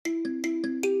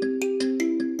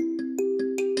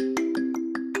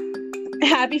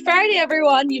Happy Friday,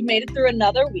 everyone. You've made it through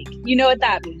another week. You know what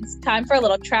that means. Time for a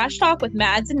little trash talk with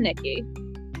Mads and Niki.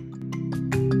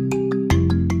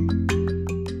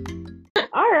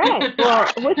 All right. Well,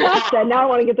 with that said, now I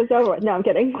want to get this over with. No, I'm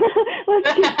kidding.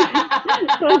 let's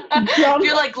jump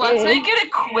You're like, let's in. make it a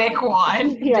quick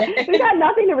one. Yeah, we got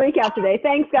nothing to recap today.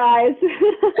 Thanks, guys.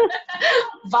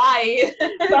 Bye.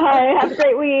 Bye. Have a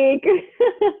great week.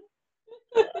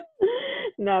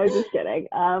 No, just kidding.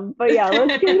 But yeah,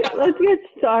 let's get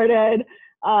started. It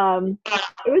was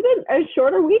a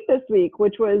shorter week this week,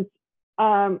 which was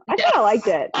I kind of liked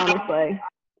it, honestly.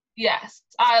 Yes,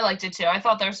 I liked it too. I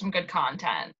thought there was some good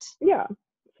content. Yeah.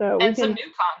 So some new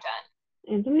content.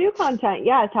 And some new content.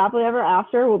 Yes, Happily Ever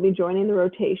After will be joining the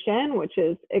rotation, which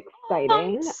is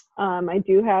exciting. I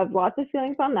do have lots of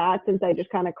feelings on that since I just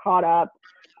kind of caught up.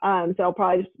 So I'll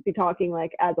probably just be talking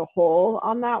like as a whole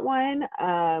on that one.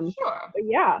 Sure. But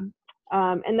yeah.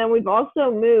 And then we've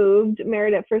also moved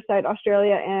Married at First Sight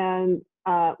Australia and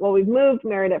we've moved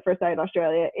Married at First Sight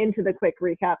Australia into the quick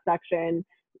recap section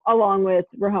along with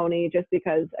Rahoni, just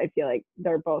because I feel like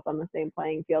they're both on the same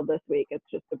playing field this week. It's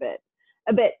just a bit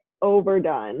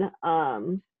overdone. I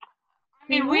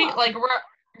mean, we like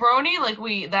Roni, like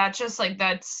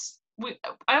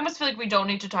I almost feel like we don't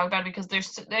need to talk about it because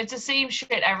it's the same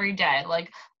shit every day.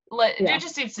 Like, there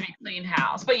just needs to be clean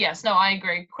house. But yes, no, I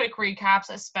agree. Quick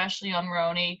recaps, especially on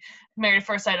Roni. Married at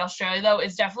First Sight Australia, though,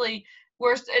 is definitely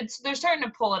they're starting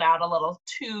to pull it out a little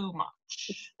too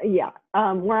much. Yeah.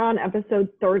 We're on episode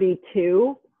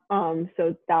 32.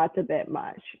 So that's a bit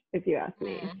much, if you ask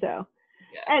me. So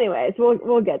anyways,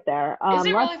 we'll get there. Is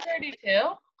it really 32?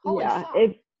 Holy fuck.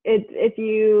 If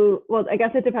you, well, I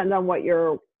guess it depends on what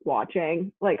you're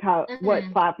watching, like what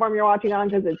platform you're watching on,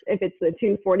 because if it's the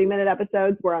 2 40-minute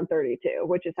episodes, we're on 32,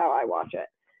 which is how I watch it.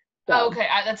 So, okay,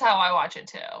 that's how I watch it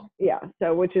too. Yeah,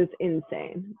 so which is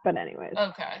insane. But anyways.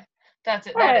 Okay. That's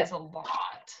it. That is a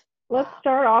lot. Let's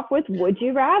start off with Would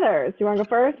You Rather. Do you want to go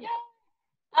first? Yeah.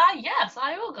 Yes,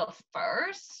 I will go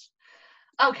first.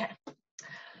 Okay.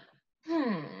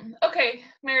 Okay.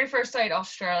 Married First Sight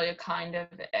Australia kind of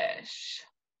ish.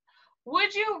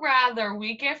 Would you rather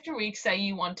week after week say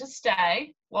you want to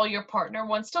stay while your partner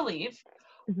wants to leave?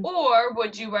 Or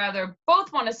would you rather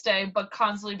both want to stay but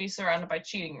constantly be surrounded by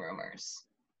cheating rumors?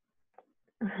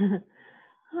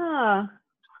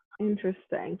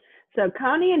 Interesting. So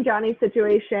Connie and Johnny's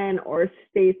situation or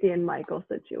Stacey and Michael's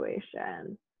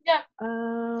situation? Yeah,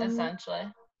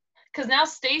 essentially. Because now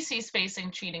Stacey's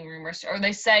facing cheating rumors, or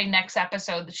they say next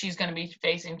episode that she's going to be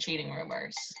facing cheating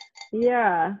rumors.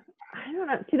 Yeah, I don't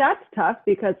know. See, that's tough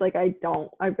because like I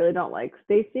really don't like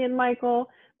Stacey and Michael.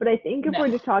 But I think if we're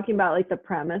just talking about like the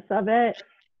premise of it,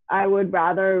 I would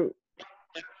rather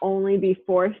only be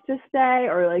forced to stay,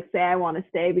 or like say I want to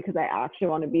stay because I actually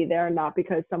want to be there, not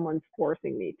because someone's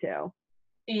forcing me to.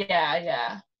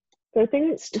 Yeah. So I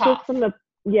think it's just from the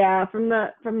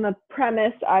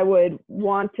premise, I would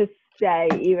want to stay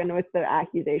even with the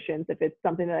accusations if it's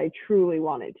something that I truly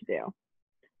wanted to do.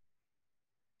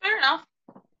 Fair enough.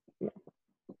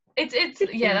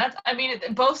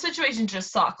 Both situations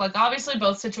just suck. Like, obviously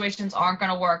both situations aren't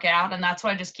going to work out, and that's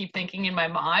what I just keep thinking in my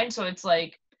mind. So it's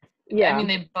like, I mean,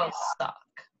 they both suck.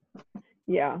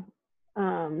 Yeah.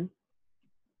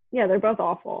 Yeah, they're both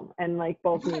awful, and like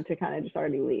both need to kind of just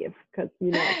already leave because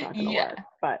it's not going to work.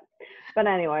 But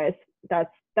anyways, that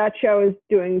show is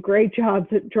doing great jobs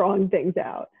at drawing things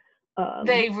out.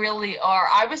 They really are.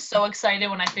 I was so excited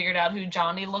when I figured out who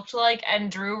Johnny looked like,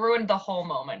 and Drew ruined the whole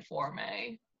moment for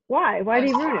me. Why? Why did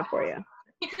he ruin it for you?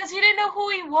 Because he didn't know who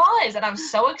he was, and I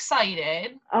was so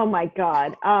excited. Oh my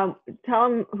God. Tell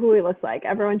him who he looks like.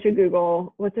 Everyone should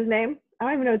Google, what's his name? I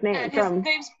don't even know his name. His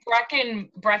name's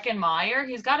Brecken Meyer.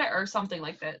 He's got it, or something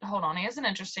like that. Hold on, he has an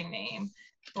interesting name.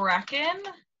 Brecken?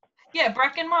 Yeah,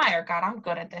 Brecken Meyer. God, I'm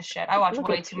good at this shit. I watch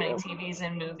way too many TVs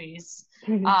and movies.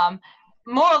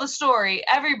 Moral of the story,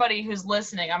 everybody who's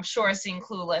listening, I'm sure, has seen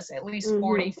Clueless at least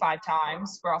 45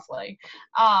 times, roughly.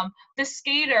 The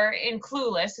skater in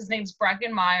Clueless, his name's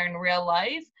Brecken Meyer in real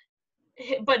life,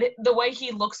 but the way he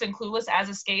looks in Clueless as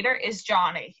a skater is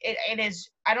Johnny. It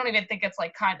is, I don't even think it's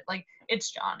like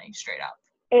it's Johnny, straight up.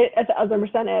 It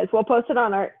 1,000% is. We'll post it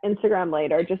on our Instagram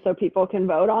later just so people can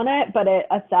vote on it, but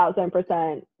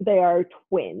 1,000% they are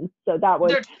twins. So that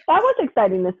was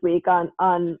exciting this week on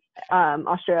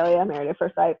Australia Married at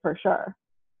First Sight for sure.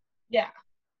 Yeah.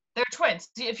 They're twins.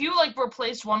 If you like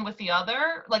replaced one with the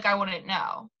other, like I wouldn't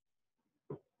know.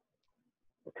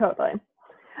 Totally.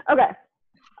 Okay.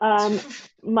 Sorry.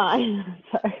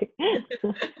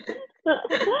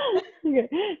 Okay.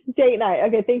 Date night.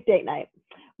 Okay, think date night.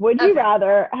 Would you Okay.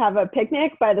 rather have a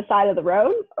picnic by the side of the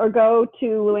road or go to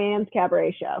Luann's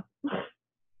cabaret show?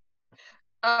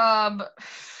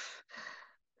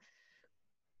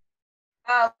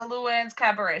 Luann's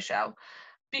cabaret show,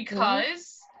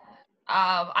 because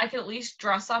I can at least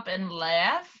dress up and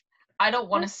laugh. I don't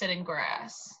want to sit in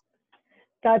grass.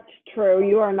 That's true.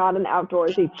 You are not an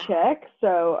outdoorsy chick,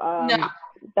 so No,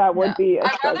 that would be a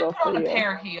I'd rather struggle put for on you. a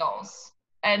pair of heels.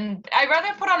 And I'd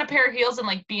rather put on a pair of heels and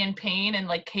like be in pain and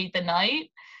like hate the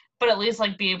night, but at least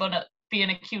like be able to be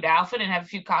in a cute outfit and have a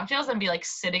few cocktails and be like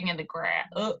sitting in the grass.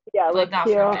 Yeah, like look not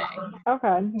cute. for me.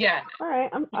 Okay. Yeah. All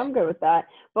right. I'm good with that.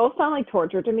 Both sound like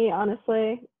torture to me,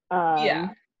 honestly. Yeah.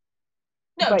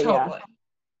 No, but totally. yeah.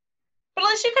 But at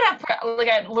least you could have, like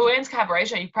at Luann's cabaret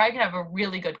show, you probably could have a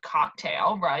really good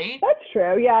cocktail, right? That's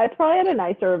true. Yeah, it's probably at a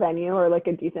nicer venue or like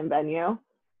a decent venue.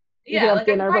 You Yeah, could have like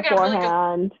dinner I could probably get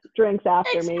beforehand, drinks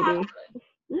after exactly.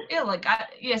 maybe. Yeah, like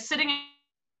sitting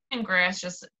in grass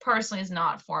just personally is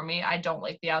not for me. I don't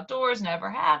like the outdoors. Never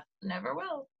have. Never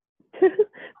will.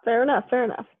 Fair enough.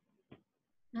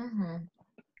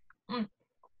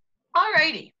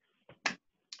 Alrighty.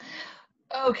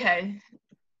 Okay.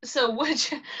 So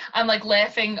I'm like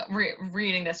laughing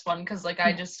reading this one because like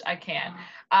I can't.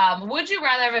 Would you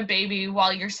rather have a baby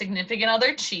while your significant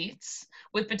other cheats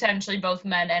with potentially both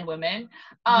men and women,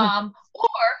 or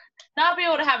not be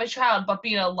able to have a child but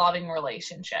be in a loving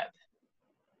relationship?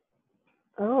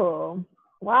 Oh,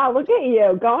 wow! Look at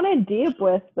you going in deep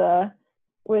with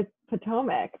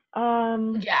Potomac.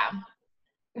 Yeah.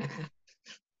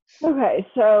 Okay,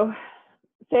 so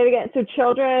say it again. So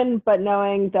children, but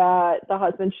knowing that the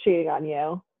husband's cheating on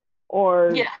you,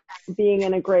 or being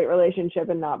in a great relationship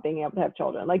and not being able to have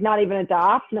children, like not even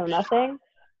adopt, no nothing.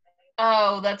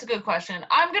 Oh, that's a good question.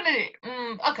 I'm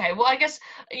gonna. Okay, well, I guess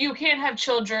you can't have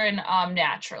children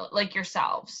naturally, like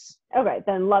yourselves. Okay,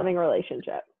 then loving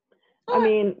relationship. I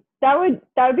mean, that would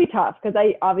be tough because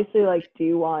I obviously like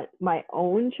do want my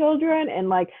own children, and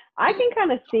like I can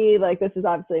kind of see, like, this is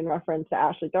obviously in reference to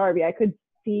Ashley Darby. I could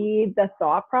see the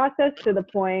thought process to the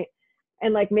point,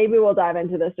 and like maybe we'll dive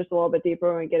into this just a little bit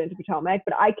deeper when we get into Potomac,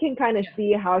 but I can kind of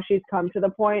see how she's come to the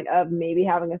point of maybe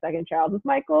having a second child with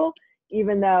Michael,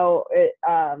 even though it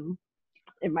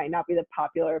might not be the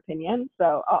popular opinion.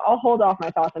 So I'll hold off my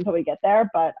thoughts until we get there,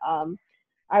 but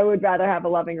I would rather have a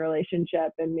loving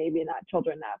relationship and maybe not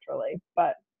children naturally,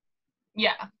 but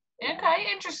yeah. Okay,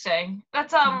 interesting.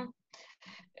 That's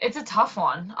it's a tough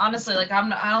one, honestly. Like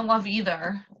I don't love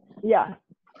either. Yeah,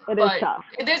 it is tough.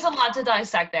 There's a lot to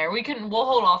dissect there. We'll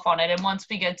hold off on it, and once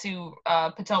we get to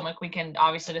Potomac, we can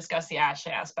obviously discuss the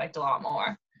Ashley aspect a lot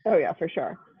more. Oh yeah, for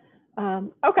sure.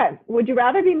 Okay, would you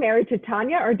rather be married to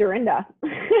Tanya or Dorinda?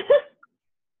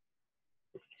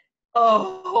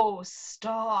 Oh,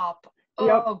 stop.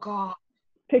 Yep. Oh God.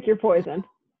 Pick your poison.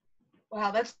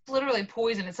 Wow, that's literally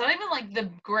poison. It's not even like the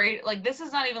great, like this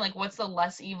is not even like what's the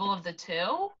less evil of the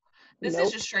two. This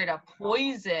is just straight up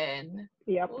poison.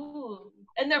 Yep. Ooh.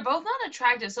 And they're both not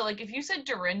attractive. So like if you said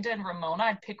Dorinda and Ramona,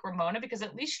 I'd pick Ramona because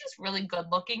at least she's really good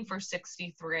looking for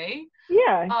 63.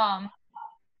 Yeah.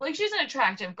 Like she's an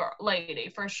attractive lady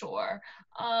for sure.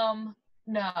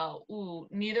 No. Ooh,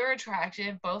 neither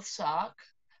attractive, both suck.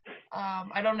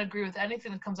 I don't agree with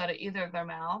anything that comes out of either of their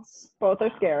mouths. Both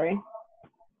are scary.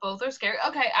 Both are scary.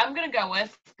 Okay, I'm gonna go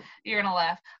with. You're gonna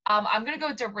laugh. I'm gonna go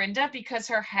with Dorinda because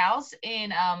her house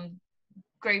in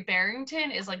Great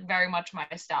Barrington is like very much my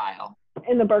style.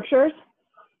 In the Berkshires?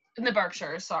 In the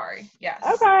Berkshires, sorry. Yes.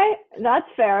 Okay, that's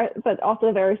fair, but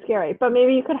also very scary. But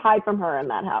maybe you could hide from her in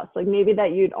that house. Like maybe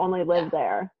that you'd only live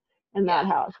there in that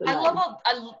house. I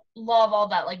love all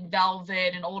that like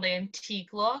velvet and old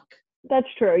antique look. That's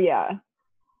true, yeah.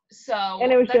 So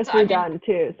and it was just redone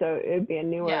too, so it'd be a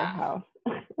newer house,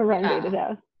 a renovated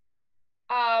house.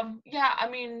 Yeah, I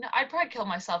mean, I'd probably kill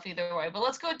myself either way, but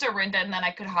let's go with Dorinda, and then I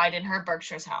could hide in her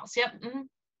Berkshire's house. Yep. Mm-hmm.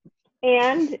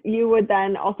 And you would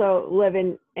then also live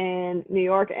in New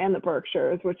York and the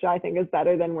Berkshires, which I think is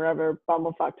better than wherever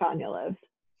bumblefuck Tanya lives.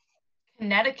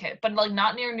 Connecticut, but like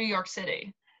not near New York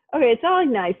City. Okay, it's not like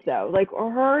nice though. Like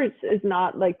hers is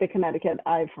not like the Connecticut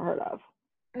I've heard of.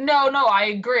 No, I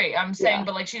agree. I'm saying,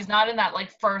 but like she's not in that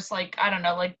like first like I don't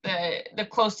know like the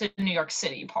close to New York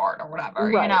City part or whatever.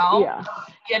 Right, you know? Yeah.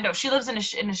 Yeah. No, she lives in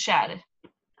a shed.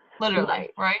 Literally,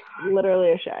 right?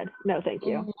 Literally a shed. No, thank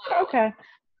you. Literally. Okay.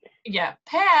 Yeah.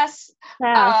 Pass.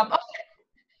 Okay.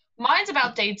 Mine's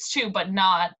about dates too, but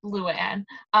not Luann.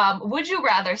 Would you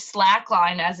rather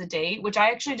slackline as a date, which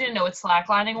I actually didn't know what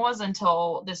slacklining was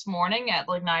until this morning at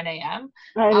like 9 a.m.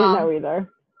 I didn't know either.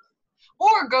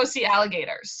 Or go see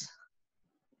alligators?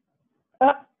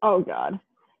 Oh God.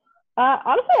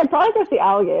 Honestly, I'd probably go see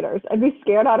alligators. I'd be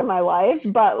scared out of my life,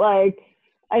 but like,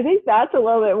 I think that's a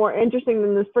little bit more interesting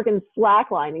than this freaking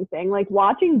slacklining thing. Like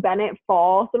watching Bennett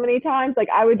fall so many times, like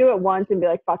I would do it once and be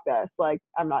like, "Fuck this!" Like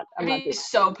I'm not I'd doing be that.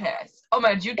 so pissed. Oh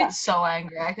my god, you Yeah. get so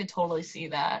angry. I could totally see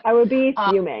that. I would be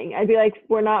fuming. I'd be like,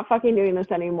 "We're not fucking doing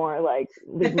this anymore. Like,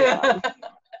 leave me alone."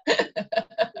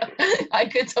 I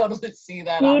could totally see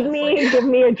that. Feed honestly. me, give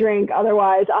me a drink.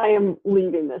 Otherwise, I am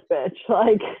leaving this bitch.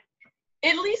 Like,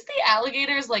 At least the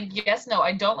alligators, like, yes, no,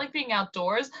 I don't like being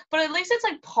outdoors, but at least it's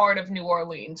like part of New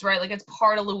Orleans, right? Like it's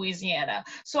part of Louisiana.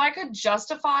 So I could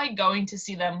justify going to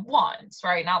see them once,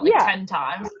 right? Not like 10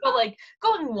 times, but like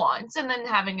going once and then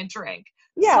having a drink.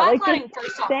 Yeah, like Slacklining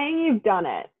first off. saying you've done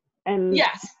it. And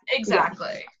yes, exactly.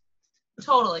 Yeah.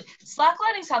 Totally.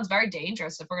 Slacklining sounds very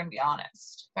dangerous if we're going to be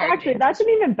honest. Very actually, dangerous. that's an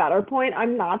even better point.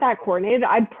 I'm not that coordinated.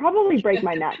 I'd probably break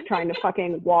my neck trying to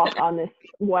fucking walk on this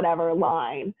whatever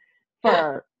line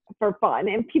for fun.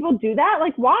 And people do that?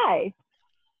 Like, why?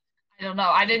 I don't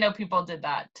know. I didn't know people did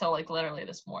that till like literally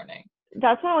this morning.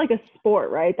 That's not like a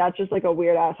sport, right? That's just like a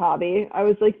weird ass hobby. I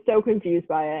was like so confused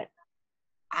by it.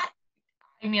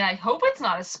 I mean, I hope it's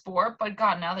not a sport, but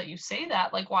God, now that you say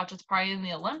that, like, watch, it's probably in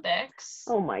the Olympics.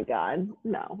 Oh my God,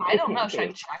 no. I don't know. Should I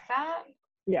check that?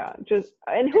 Yeah,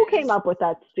 and who came up with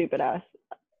that stupid ass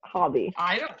hobby?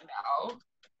 I don't know.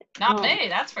 Not me,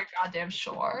 that's for goddamn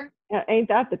sure. Yeah, ain't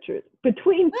that the truth?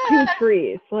 Between two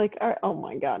trees, like, oh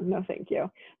my God, no thank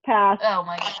you. Pass. Oh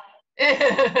my God.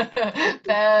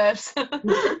 Pass.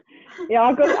 Yeah,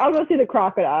 I'll go see the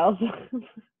crocodiles.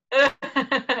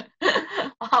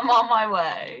 I'm on my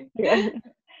way. Yeah.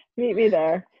 Meet me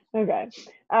there. Okay.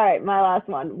 All right, my last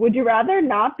one. Would you rather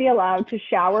not be allowed to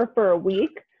shower for a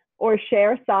week or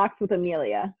share socks with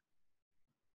Amelia?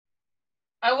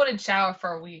 I wouldn't shower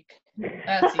for a week.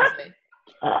 That's easy.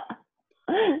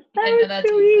 That's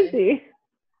too easy.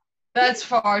 That's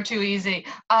far too easy.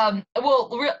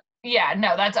 Yeah,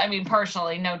 no, I mean,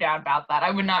 personally, no doubt about that.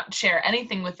 I would not share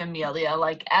anything with Amelia,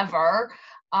 like, ever.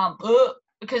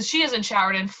 Because she hasn't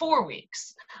showered in 4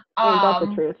 weeks. That's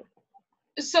the truth.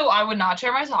 So I would not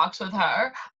share my socks with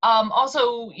her.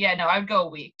 Also, yeah, no, I'd go a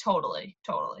week. Totally.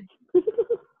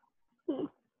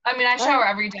 I mean, I shower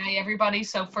every day, everybody.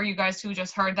 So for you guys who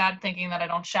just heard that, thinking that I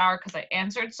don't shower because I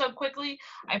answered so quickly,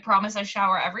 I promise I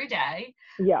shower every day.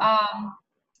 Yeah.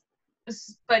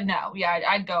 But no, yeah,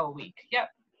 I'd go a week. Yep.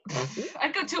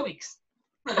 I'd go 2 weeks.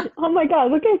 Oh my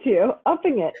God, look at you.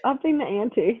 Upping the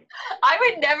ante. I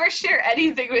would never share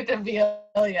anything with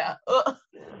Amelia. So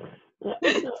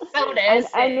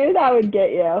nasty. I knew that would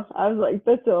get you. I was like,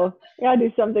 you gotta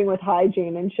do something with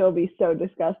hygiene and she'll be so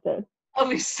disgusted. I'll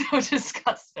be so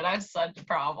disgusted. I have such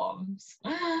problems.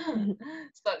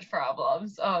 Such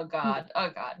problems. Oh God,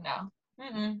 no.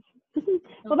 Mm-mm.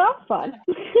 Well, that's fun.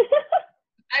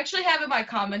 I actually have in my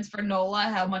comments for Nola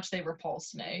how much they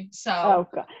repulse me. So. Oh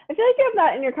God, I feel like you have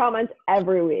that in your comments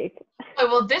every week. Oh,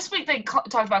 well, this week they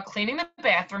talked about cleaning the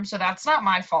bathroom, so that's not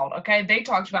my fault. Okay, they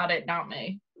talked about it, not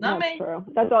me. Not that's me. True.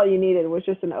 That's all you needed was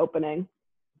just an opening.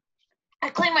 I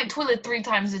clean my toilet 3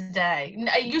 times a day.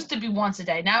 It used to be once a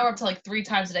day. Now we're up to like 3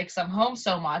 times a day because I'm home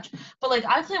so much. But like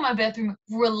I clean my bathroom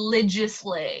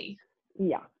religiously.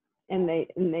 Yeah, and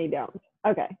they don't.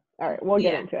 Okay. All right, we'll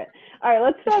get into it. All right,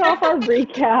 let's start off our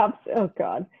recaps. Oh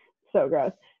God, so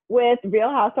gross. With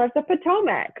Real Housewives of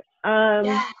Potomac.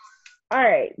 Yes. All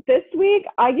right, this week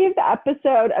I gave the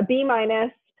episode a B-.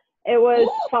 It was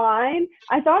fine.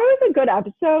 I thought it was a good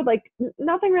episode. Like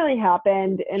nothing really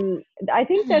happened, and I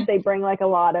think that they bring like a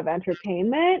lot of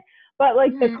entertainment. But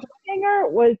like the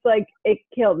cliffhanger was like it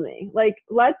killed me. Like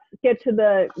let's get to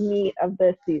the meat of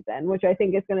this season, which I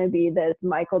think is going to be this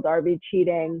Michael Darby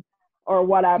cheating or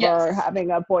whatever, having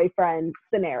a boyfriend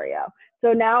scenario.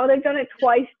 So now they've done it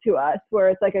twice to us where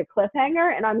it's like a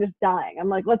cliffhanger and I'm just dying. I'm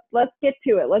like, let's get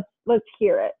to it. Let's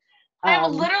hear it.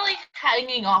 I'm literally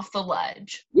hanging off the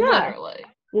ledge. Yeah,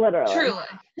 literally. Truly.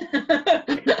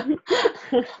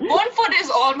 One foot is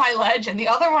on my ledge and the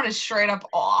other one is straight up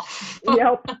off.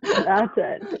 Yep, that's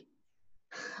it.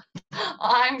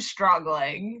 I'm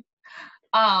struggling.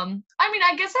 I mean,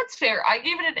 I guess that's fair. I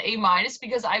gave it an A-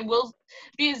 because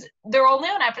they're only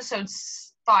on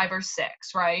episodes 5 or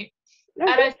 6, right?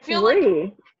 No, and I feel 3.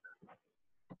 like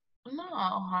no,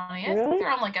 honey, I Really? think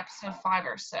they're on like episode 5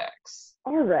 or 6.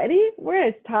 Already? Where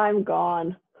is time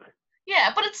gone?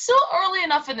 Yeah, but it's still early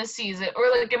enough in the season,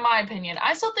 or like in my opinion,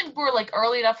 I still think we're like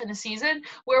early enough in the season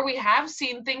where we have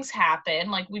seen things happen,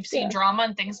 like we've seen drama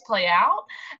and things play out.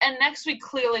 And next week,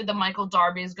 clearly the Michael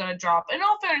Darby is going to drop. In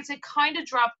all fairness, it kind of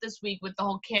dropped this week with the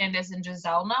whole Candace and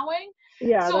Giselle knowing.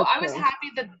 Yeah. So I was happy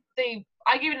that they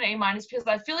I give it an A- because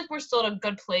I feel like we're still at a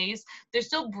good place. They're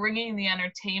still bringing the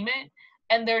entertainment,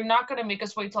 and they're not going to make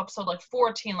us wait till episode like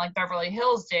 14 like Beverly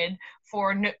Hills did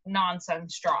for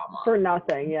nonsense drama. For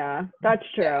nothing, yeah. That's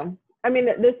true. Yeah. I mean,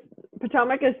 this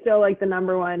Potomac is still like the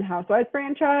 #1 Housewives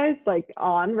franchise like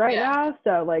on right now,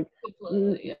 so like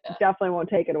definitely won't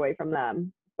take it away from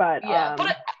them. But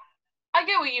but I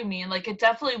get what you mean. Like, it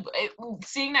definitely,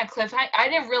 seeing that cliff, I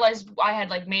didn't realize I had,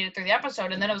 like, made it through the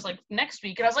episode, and then it was, like, next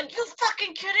week, and I was like, you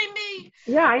fucking kidding me?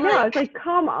 Yeah, I know. I was like,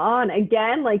 come on,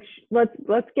 again? Like,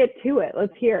 let's get to it.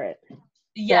 Let's hear it.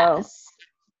 Yes.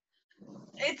 So.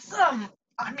 It's,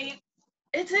 I mean,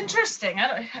 it's interesting.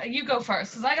 You go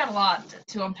first, because I got a lot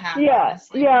to unpack,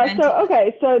 honestly. Yeah,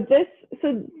 so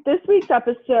this week's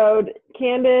episode,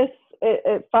 Candace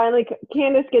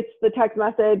gets the text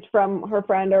message from her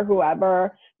friend or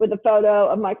whoever with a photo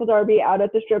of Michael Darby out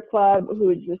at the strip club, who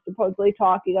is just supposedly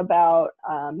talking about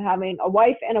having a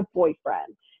wife and a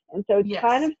boyfriend. And so it's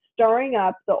kind of stirring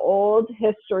up the old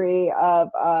history of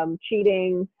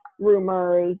cheating,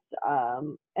 rumors,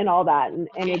 and all that. And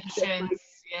it's just like,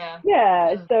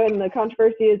 so and the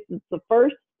controversy is it's the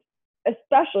first,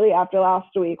 especially after last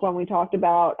week when we talked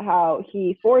about how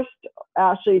he forced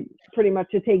Ashley pretty much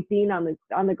to take Dean on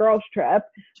the girls trip,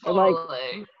 or like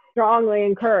strongly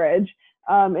encouraged.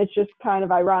 It's just kind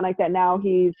of ironic that now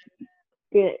he's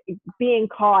being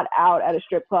caught out at a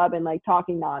strip club and like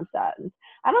talking nonsense.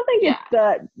 I don't think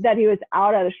it's that he was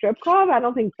out at a strip club. I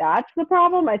don't think that's the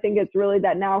problem. I think it's really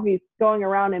that now he's going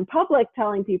around in public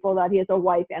telling people that he has a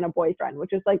wife and a boyfriend,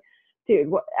 which is like,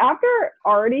 dude, after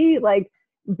already like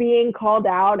being called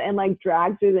out and like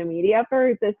dragged through the media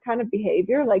for this kind of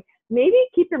behavior, like maybe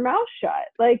keep your mouth shut,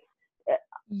 like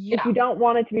if you don't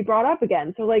want it to be brought up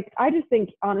again. So like I just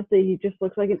think honestly he just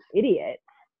looks like an idiot.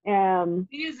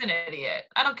 He is an idiot.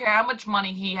 I don't care how much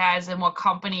money he has and what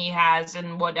company he has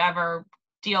and whatever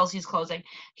deals he's closing.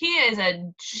 He is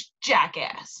a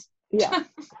jackass. Yeah.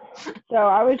 So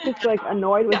I was just like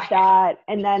annoyed with that.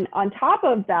 And then on top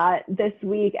of that, this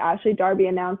week, Ashley Darby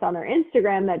announced on her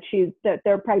Instagram that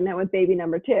they're pregnant with baby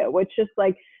number 2, which just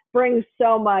like brings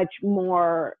so much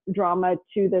more drama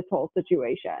to this whole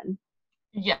situation.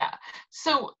 Yeah.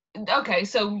 So, okay.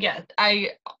 So yeah, I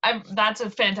that's a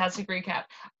fantastic recap.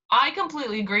 I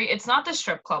completely agree. It's not the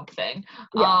strip club thing.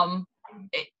 Yeah.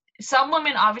 Some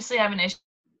women obviously have an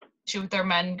issue with their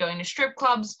men going to strip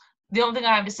clubs. The only thing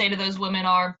I have to say to those women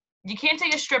are, you can't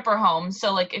take a stripper home.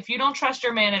 So, like, if you don't trust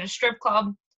your man at a strip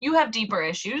club, you have deeper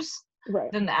issues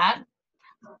than that.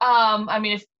 I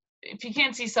mean, if you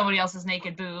can't see somebody else's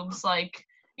naked boobs, like,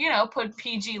 you know, put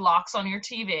PG locks on your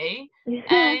TV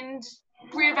and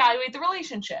reevaluate the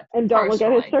relationship. And don't look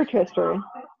at his search history.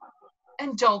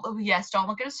 And don't look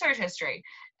at his search history.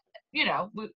 You know,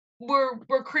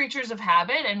 we're creatures of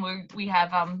habit, and we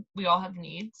all have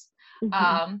needs.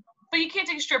 Mm-hmm. But you can't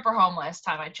take a stripper home last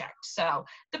time I checked. So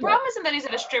the problem isn't that he's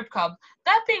at a strip club.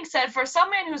 That being said, for some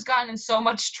man who's gotten in so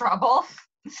much trouble,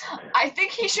 I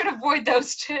think he should avoid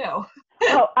those too.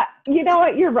 You know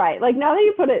what? You're right. Like now that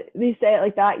you say it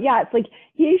like that, yeah, it's like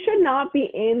he should not be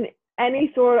in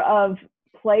any sort of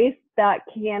place that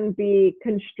can be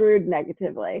construed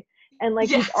negatively. And like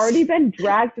he's already been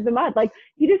dragged through the mud. Like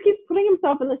he just keeps putting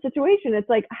himself in the situation. It's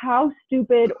like, how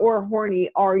stupid or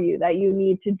horny are you that you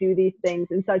need to do these things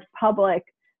in such public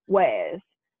ways?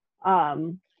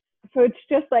 So it's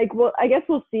just like, well, I guess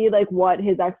we'll see like what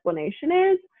his explanation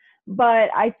is.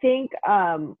 But I think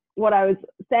what I was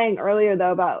saying earlier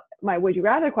though about my would you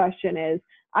rather question is,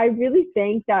 I really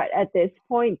think that at this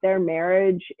point their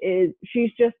marriage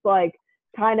she's just like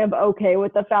kind of okay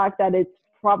with the fact that it's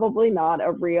probably not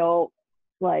a real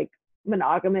like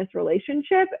monogamous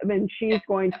relationship. I mean, she's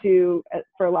going to,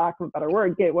 for lack of a better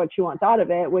word, get what she wants out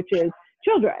of it, which is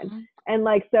children. Mm-hmm. And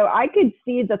like, so I could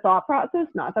see the thought process,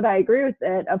 not that I agree with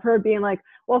it, of her being like,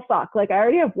 well, fuck, like I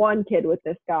already have one kid with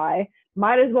this guy,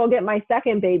 might as well get my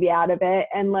second baby out of it.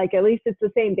 And like, at least it's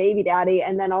the same baby daddy.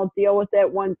 And then I'll deal with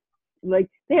it once, like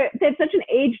they have such an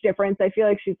age difference. I feel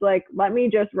like she's like, let me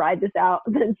just ride this out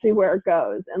and then see where it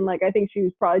goes. And like, I think she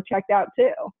was probably checked out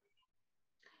too.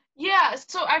 Yeah,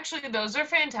 so actually those are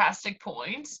fantastic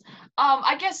points.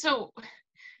 I guess so.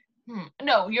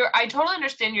 No, I totally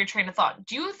understand your train of thought.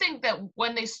 Do you think that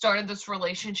when they started this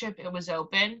relationship, it was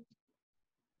open?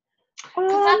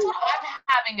 Because that's what I'm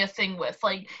having a thing with.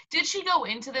 Like, did she go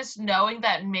into this knowing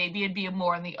that maybe it'd be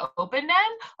more in the open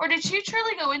end? Or did she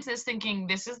truly go into this thinking,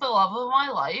 this is the love of my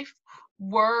life,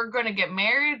 we're going to get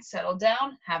married, settle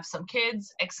down, have some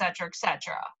kids, etc.,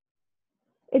 etc.?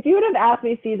 If you would have asked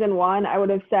me season 1, I would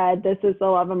have said, this is the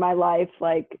love of my life.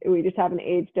 Like, we just have an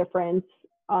age difference.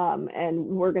 and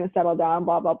we're going to settle down,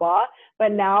 blah, blah, blah.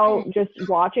 But now just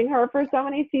watching her for so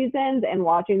many seasons and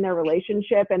watching their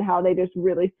relationship and how they just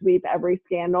really sweep every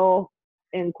scandal,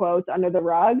 in quotes, under the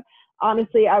rug,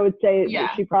 honestly, I would say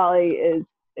that she probably is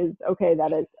okay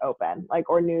that it's open, like,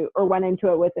 or went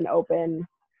into it with an open,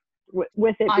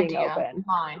 with it being open.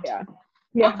 Mind.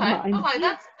 Yeah. Okay,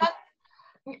 that's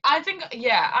I think,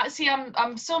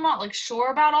 I'm still not like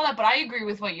sure about all that, but I agree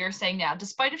with what you're saying now.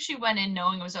 Despite if she went in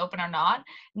knowing it was open or not,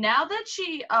 now that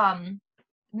she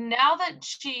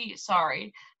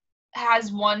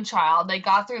has one child, they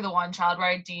got through the one child,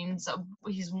 right? Dean's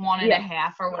he's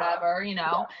 1.5 or whatever, you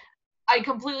know. I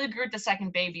completely agree with the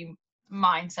second baby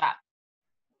mindset.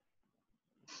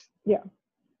 Yeah.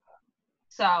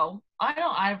 So it's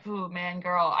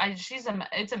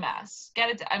a mess.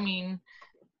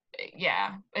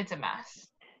 It's a mess.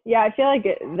 Yeah, I feel like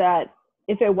that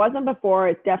if it wasn't before,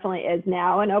 it definitely is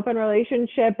now an open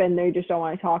relationship, and they just don't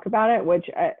want to talk about it, which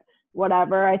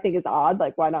whatever, I think is odd.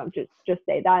 Like, why don't just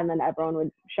say that, and then everyone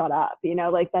would shut up, you know?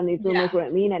 Like, then these rumors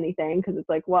wouldn't mean anything, because it's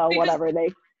like, well, whatever,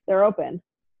 they're open.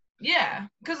 Yeah,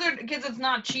 because it's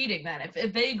not cheating then.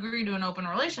 If they agree to an open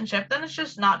relationship, then it's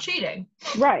just not cheating.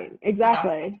 Right,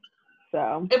 exactly.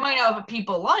 So it might not have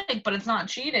people like, but it's not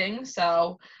cheating.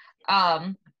 So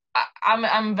I'm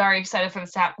very excited for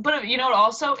this to happen. But you know what,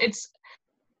 also,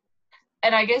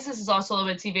 and I guess this is also a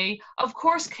little bit TV, of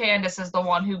course Candace is the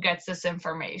one who gets this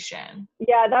information.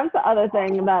 Yeah, that was the other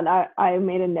thing that I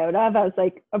made a note of. I was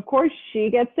like, of course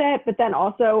she gets it, but then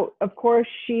also, of course,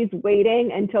 she's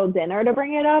waiting until dinner to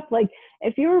bring it up. Like,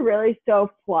 if you were really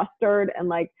so flustered and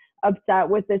like upset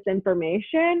with this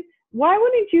information, why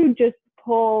wouldn't you just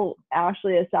pull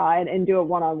Ashley aside and do it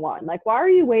one-on-one? Like, why are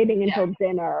you waiting until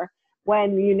dinner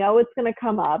when you know it's going to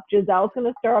come up? Giselle's going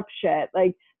to stir up shit.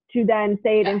 Like, to then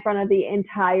say it in front of the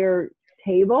entire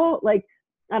table, like,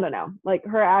 I don't know, like,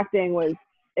 her acting was,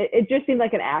 it just seemed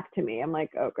like an act to me. I'm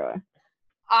like, okay.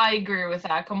 I agree with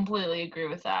that. Completely agree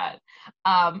with that.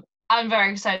 I'm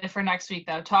very excited for next week,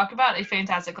 though. Talk about a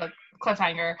fantastic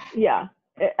cliffhanger. Yeah.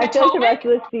 I feel like the rest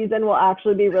of the season will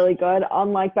actually be really good,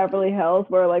 unlike Beverly Hills,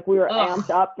 where, like, we were amped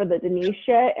up for the Denise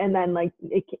shit, and then, like,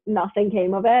 nothing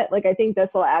came of it. Like, I think this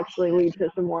will actually lead to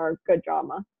some more good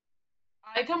drama.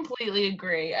 I completely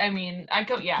agree. I mean, I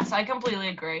completely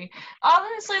agree.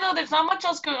 Honestly, though, there's not much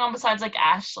else going on besides, like,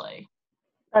 Ashley.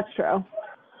 That's true.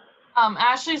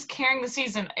 Ashley's carrying the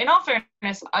season. In all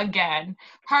fairness, again,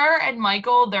 her and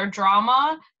Michael, their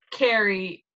drama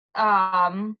carry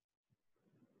the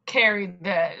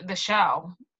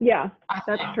show. Yeah,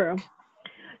 that's true.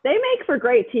 They make for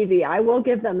great TV. I will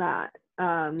give them that.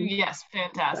 Yes,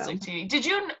 fantastic TV. Did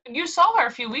you saw her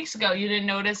a few weeks ago? You didn't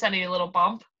notice any little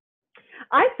bump?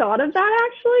 I thought of that,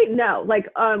 actually. No, like,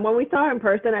 when we saw her in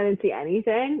person, I didn't see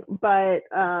anything, but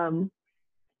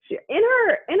she, in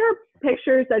her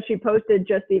pictures that she posted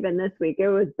just even this week, it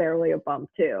was barely a bump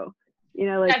too. You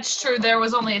know, like, that's true. There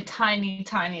was only a tiny,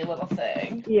 tiny little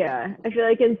thing. Yeah, I feel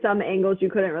like in some angles you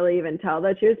couldn't really even tell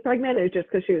that she was pregnant. It was just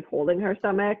because she was holding her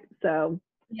stomach. So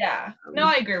yeah, no,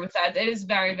 I agree with that. It is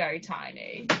very, very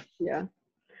tiny. Yeah,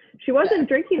 she wasn't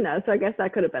drinking though, so I guess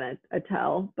that could have been a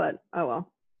tell. But oh well.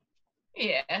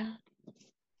 Yeah.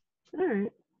 All right. Okay.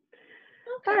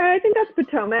 All right. I think that's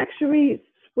Potomac. Should we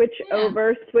switch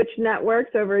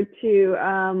networks over to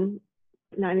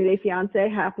 90 Day Fiancé,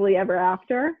 Happily Ever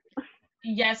After?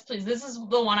 Yes, please. This is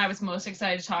the one I was most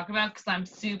excited to talk about because I'm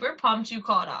super pumped you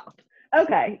caught up.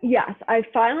 Okay. Yes, I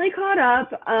finally caught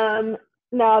up.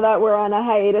 Now that we're on a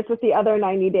hiatus with the other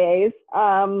 90 days.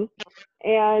 And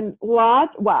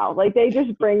like, they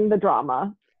just bring the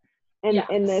drama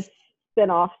in this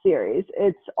spin-off series.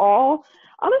 It's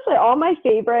honestly all my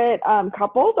favorite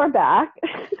couples are back.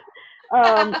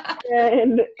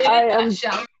 And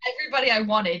everybody I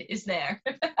wanted is there.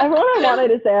 Everyone I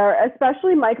wanted is there,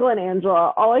 especially Michael and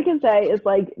Angela. All I can say is,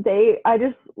 like, I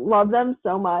just love them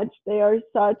so much. They are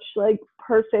such, like,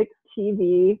 perfect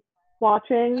TV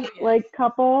watching like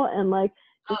couple, and like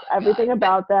just everything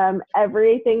about them,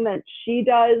 everything that she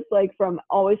does, like from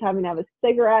always having to have a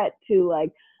cigarette to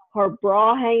like her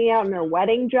bra hanging out in her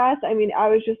wedding dress. I mean, I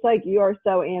was just like, you are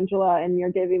so Angela, and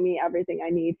you're giving me everything I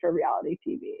need for reality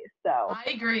TV. So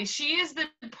I agree. She is the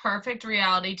perfect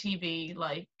reality TV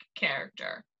like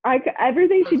character.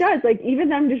 Everything she does, like even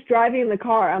them just driving in the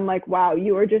car, I'm like, wow,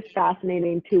 you are just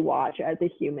fascinating to watch as a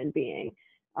human being.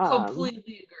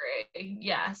 Completely agree.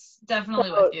 Yes,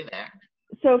 definitely with you there.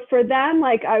 so for them,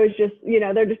 like, I was just,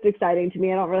 they're just exciting to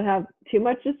me. I don't really have too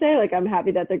much to say. Like, I'm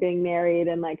happy that they're getting married,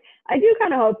 and like, I do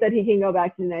kind of hope that he can go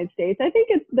back to the United States. I think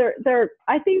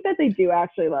I think that they do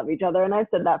actually love each other, and I've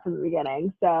said that from the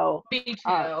beginning. So me too.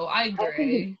 I agree. I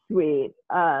think it's sweet.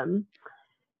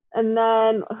 And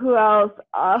then who else?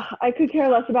 I could care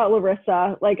less about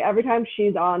Larissa. Like, every time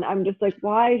she's on, I'm just like,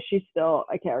 why is she still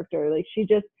a character? Like, she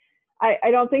just,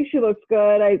 I don't think she looks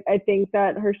good. I think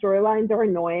that her storylines are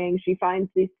annoying. She finds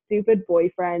these stupid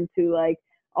boyfriends who like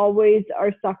always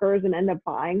are suckers and end up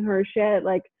buying her shit.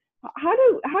 Like, how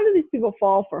do these people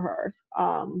fall for her?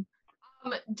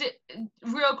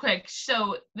 Real quick,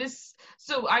 so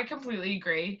I completely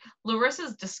agree.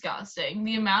 Larissa's disgusting.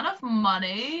 The amount of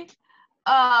money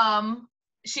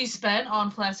she spent on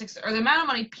plastics, or the amount of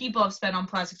money people have spent on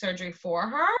plastic surgery for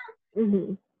her,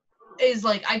 is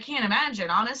like, I can't imagine,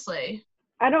 honestly.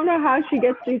 I don't know how she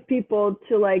gets these people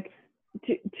to like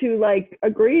to like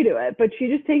agree to it, but she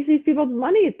just takes these people's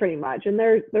money pretty much, and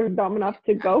they're dumb enough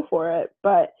to go for it.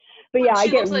 But yeah,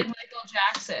 she looks like Michael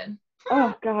Jackson.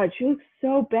 Oh God, she looks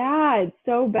so bad.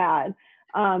 So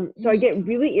I get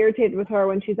really irritated with her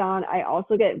when she's on. I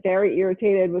also get very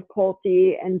irritated with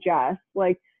Colty and Jess.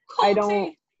 Like, Colty.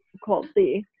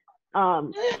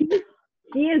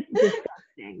 He is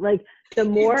disgusting. Like, the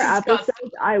more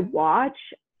episodes I watch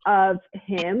of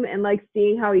him and like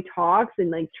seeing how he talks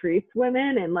and like treats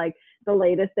women, and like the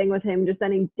latest thing with him just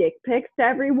sending dick pics to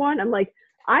everyone, I'm like,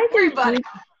 I think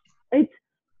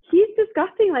he's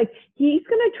disgusting. Like, he's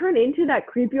gonna turn into that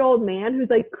creepy old man who's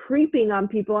like creeping on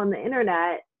people on the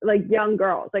internet, like young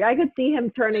girls. Like, I could see him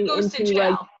turning into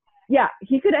like, yeah,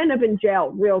 he could end up in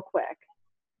jail real quick.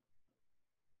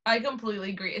 I completely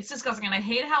agree. It's disgusting, and I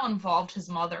hate how involved his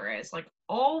mother is. Like,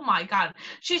 oh my God,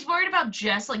 she's worried about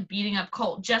Jess like beating up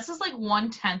Colt. Jess is like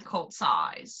 1/10 Colt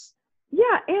size.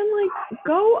 Yeah, and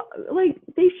like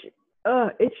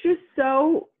it's just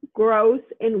so gross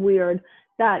and weird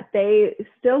that they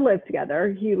still live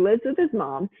together. He lives with his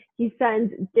mom. He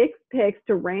sends dick pics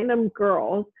to random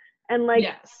girls, and like,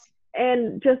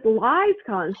 and just lies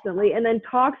constantly, and then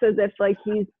talks as if like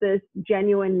he's this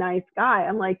genuine nice guy.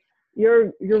 I'm like,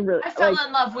 you're really. I fell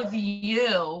in love with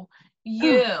you.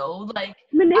 Like,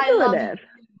 manipulative.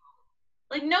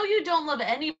 Like, no, you don't love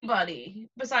anybody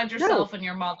besides yourself and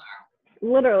your mother.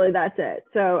 Literally, that's it.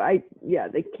 So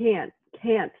they can't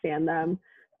stand them.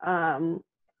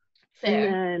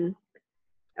 Fair.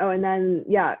 And then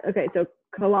okay, so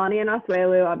Kalani and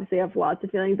Asuelu, obviously I have lots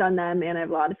of feelings on them, and I have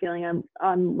a lot of feeling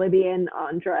on Libby and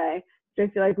Andre, which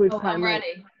I feel like we've I'm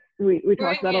ready. We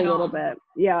talked about a little bit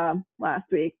last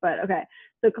week. But okay,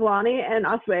 so Kalani and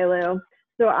Asuelu,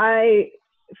 so I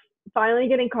finally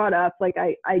getting caught up. Like,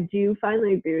 I do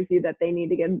finally agree with you that they need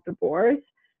to get a divorce.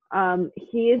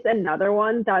 He is another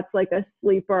one that's like a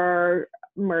sleeper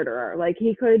murderer. Like,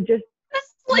 he could just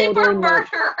sleeper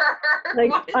murderer.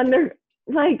 Like,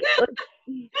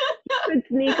 he could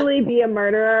sneakily be a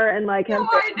murderer and like have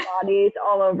bodies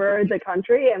all over the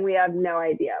country, and we have no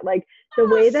idea. Like, the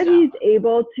way that he's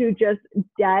able to just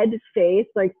dead face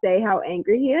like say how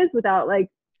angry he is without like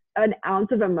an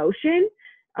ounce of emotion,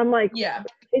 I'm like,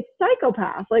 it's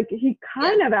psychopath. Like, he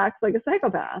kind of acts like a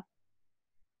psychopath.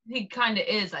 He kind of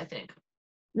is, I think.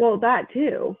 Well, that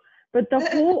too. But the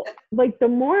whole, like, the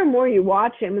more and more you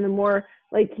watch him and the more,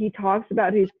 like, he talks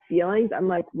about his feelings, I'm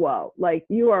like, whoa, like,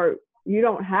 you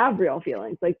don't have real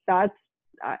feelings. Like, that's,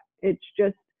 it's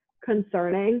just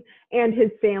concerning. And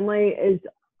his family is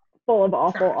full of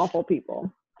awful people.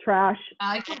 Trash.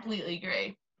 I completely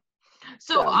agree.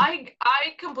 So I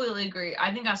completely agree.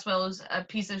 I think Asuelu's a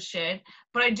piece of shit,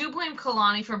 but I do blame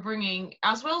Kalani for bringing.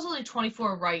 Asuelu's only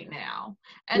 24 right now,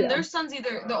 and their son's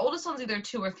the oldest son's either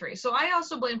 2 or 3. So I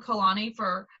also blame Kalani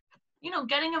for,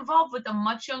 getting involved with a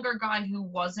much younger guy who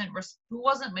wasn't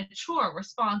mature,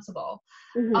 responsible.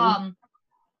 Mm-hmm.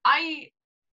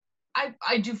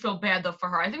 I do feel bad though for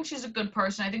her. I think she's a good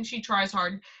person. I think she tries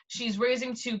hard. She's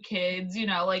raising 2 kids.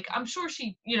 Like, I'm sure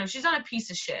she, she's not a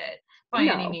piece of shit by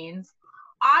any means.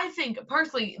 I think,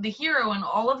 personally, the hero in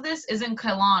all of this isn't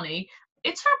Kalani.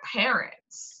 It's her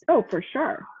parents. Oh, for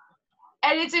sure.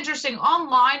 And it's interesting.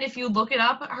 Online, if you look it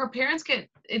up, her parents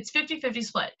it's 50-50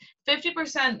 split.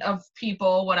 50% of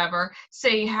people, whatever,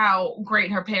 say how great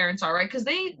her parents are, right? Because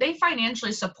they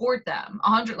financially support them.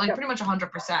 Pretty much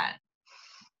 100%.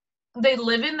 They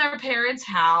live in their parents'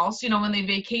 house, when they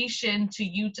vacation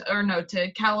to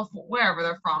California, wherever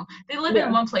they're from. They live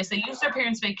in one place. They use their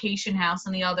parents' vacation house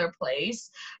in the other place.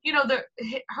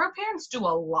 Her parents do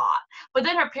a lot. But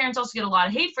then her parents also get a lot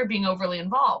of hate for being overly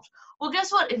involved. Well, guess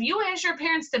what? If you ask your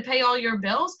parents to pay all your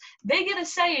bills, they get a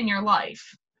say in your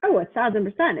life. Oh,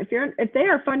 1,000%. If they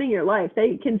are funding your life,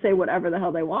 they can say whatever the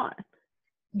hell they want.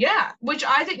 Yeah, which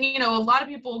I think, a lot of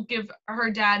people give her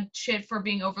dad shit for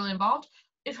being overly involved.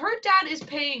 If her dad is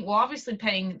obviously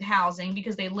paying housing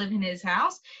because they live in his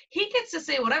house, he gets to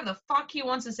say whatever the fuck he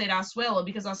wants to say to Asuelo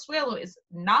because Asuelo is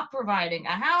not providing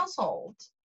a household.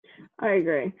 I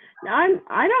agree.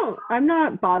 I'm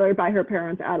not bothered by her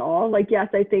parents at all. Like, yes,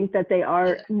 I think that they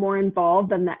are more involved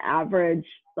than the average,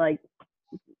 like,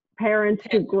 parents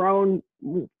to grown,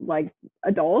 like,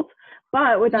 adults.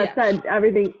 But with that said,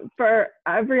 everything, for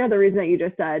every other reason that you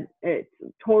just said, it's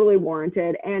totally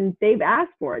warranted. And they've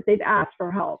asked for it. They've asked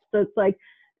for help. So it's like,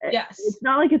 it's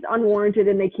not like it's unwarranted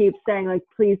and they keep saying, like,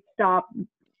 please stop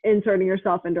inserting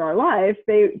yourself into our life.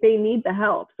 They need the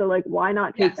help. So, like, why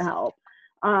not take the help?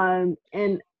 And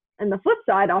the flip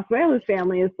side, Asuelo's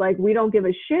family is like, we don't give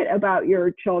a shit about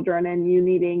your children and you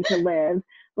needing to live.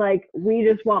 Like, we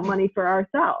just want money for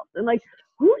ourselves. And, like,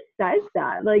 who says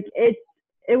that? Like,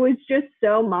 it was just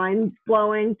so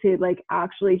mind-blowing to, like,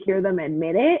 actually hear them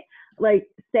admit it. Like,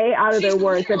 say out of their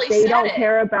words that they don't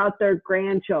care about their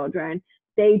grandchildren.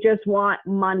 They just want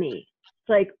money. It's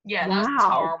like,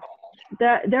 wow.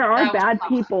 There are bad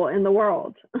people in the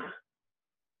world.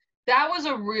 That was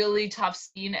a really tough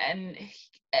scene, and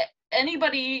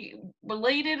anybody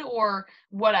related or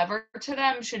whatever to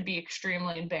them should be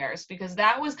extremely embarrassed because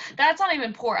that's not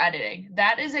even poor editing.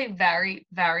 That is a very,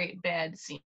 very bad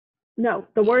scene. No,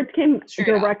 the words came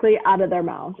directly out of their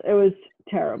mouths. It was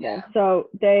terrible. Yeah. So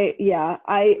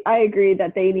I agree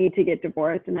that they need to get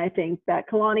divorced, and I think that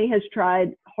Kalani has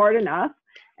tried hard enough,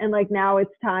 and, like, now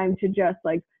it's time to just,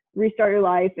 like, restart your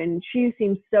life. And she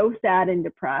seems so sad and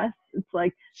depressed. It's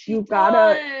like, you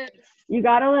gotta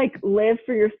like live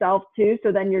for yourself too,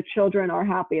 so then your children are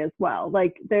happy as well.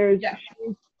 Like,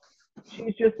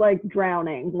 she's just like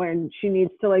drowning when she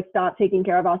needs to, like, stop taking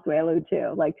care of Asuelo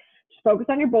too. Like, just focus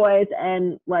on your boys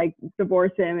and, like,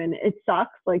 divorce him. And it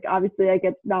sucks. Like, obviously I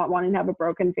get not wanting to have a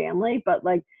broken family, but,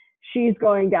 like, she's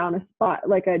going down a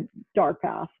dark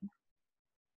path.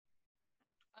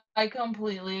 I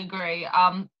completely agree.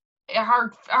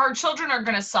 Her children are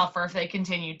going to suffer if they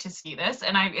continue to see this,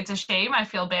 and it's a shame. I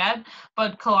feel bad,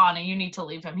 but Kalani, you need to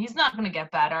leave him. He's not going to get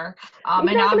better.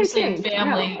 And obviously his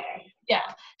family,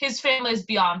 his family is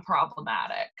beyond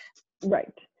problematic.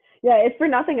 Right. Yeah, if for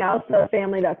nothing else, the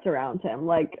family that surrounds him,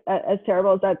 like, as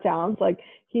terrible as that sounds, like,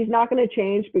 he's not going to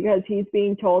change because he's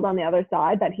being told on the other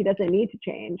side that he doesn't need to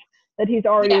change, that he's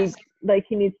already, like,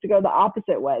 he needs to go the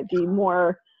opposite way, be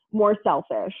more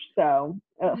selfish. So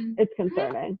it's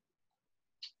concerning.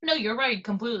 No, you're right.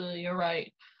 Completely. You're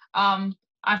right.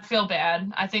 I feel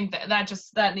bad. I think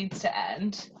that needs to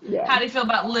end. Yeah. How do you feel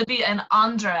about Libby and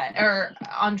Andre?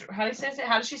 How do you say it?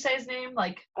 How does she say his name?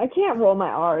 Like, I can't roll my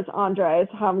R's. Andre is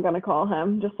how I'm gonna call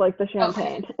him, just like the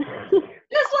champagne. Okay.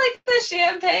 Just like the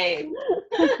champagne.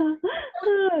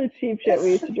 Cheap shit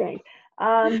we used to drink.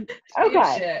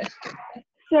 Okay.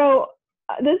 So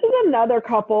this is another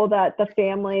couple that the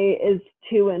family is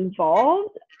too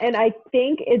involved, and I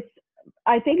think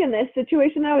in this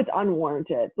situation, though, it's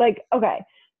unwarranted. Like, okay,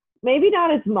 maybe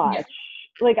not as much.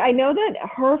 Yeah. Like, I know that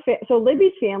so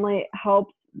Libby's family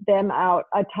helps them out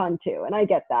a ton too, and I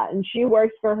get that. And she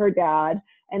works for her dad,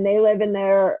 and they live in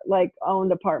their, like,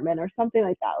 owned apartment or something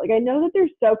like that. Like, I know that they're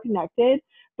so connected,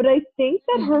 but I think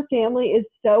that her family is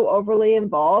so overly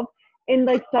involved in,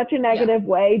 like, such a negative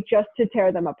way just to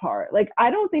tear them apart. Like, I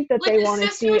don't think that they want to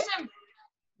see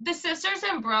the sisters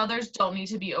and brothers don't need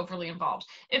to be overly involved.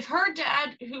 If her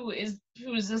dad, who is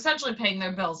essentially paying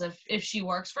their bills, if she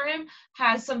works for him,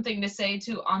 has something to say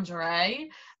to Andre,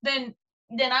 then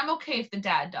I'm okay if the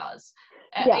dad does.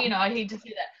 Yeah. I hate to say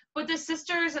that. But the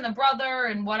sisters and the brother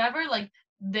and whatever, like,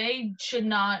 they should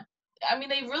not. I mean,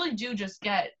 they really do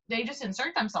they just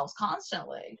insert themselves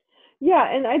constantly. Yeah,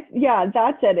 and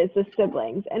that's it. It's the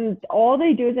siblings, and all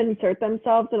they do is insert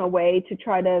themselves in a way to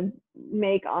try to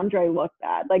make Andre look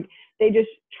bad. Like, they just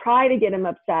try to get him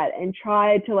upset and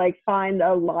try to, like, find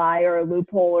a lie or a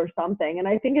loophole or something. And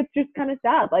I think it's just kind of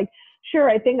sad. Like, sure,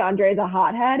 I think Andre's a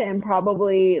hothead and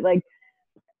probably, like,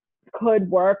 could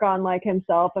work on, like,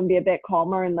 himself and be a bit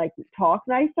calmer and, like, talk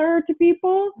nicer to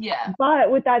people. Yeah.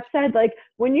 But with that said, like,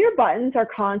 when your buttons are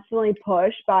constantly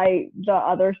pushed by the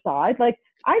other side, like,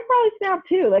 I'd probably snap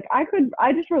too. Like,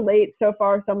 I just relate so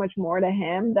far so much more to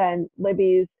him than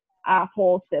Libby's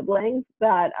asshole siblings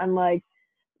that I'm like,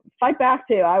 fight back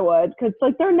to. I would, because,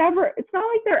 like, it's not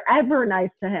like they're ever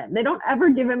nice to him. They don't ever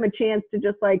give him a chance to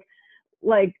just like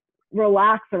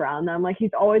relax around them. Like, he's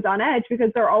always on edge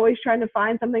because they're always trying to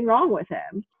find something wrong with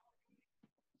him.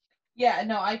 Yeah,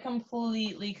 no, I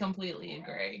completely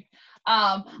agree.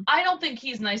 I don't think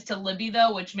he's nice to Libby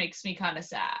though, which makes me kind of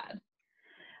sad.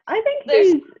 I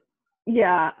think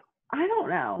yeah, I don't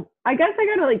know. I guess I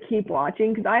gotta like keep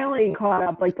watching because I only caught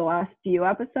up like the last few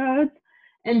episodes.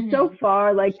 And so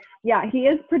far, like, yeah, he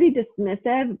is pretty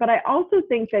dismissive, but I also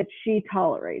think that she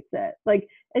tolerates it. Like,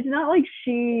 it's not like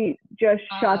she just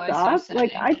shuts up.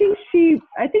 Like, I think she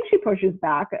pushes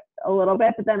back a little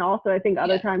bit, but then also I think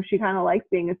other times she kind of likes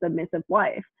being a submissive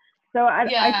wife. So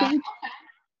I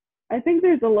think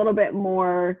there's a little bit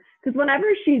more, because whenever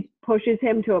she pushes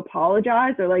him to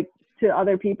apologize or like to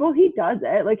other people, he does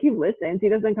it. Like, he listens. He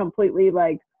doesn't completely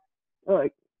like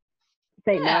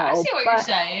say no. I see what you're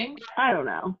saying. I don't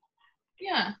know.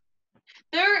 Yeah.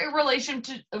 Their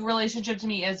relationship to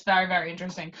me is very, very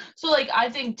interesting. So, like, I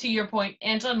think, to your point,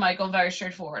 Angela and Michael, very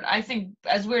straightforward. I think,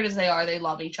 as weird as they are, they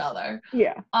love each other.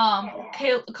 Yeah.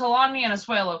 Kalani and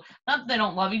Asuelo, not that they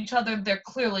don't love each other, they're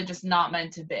clearly just not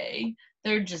meant to be.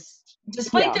 They're just,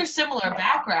 despite their similar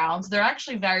backgrounds, they're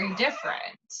actually very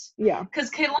different. Yeah. Because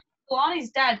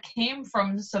Kalani's dad came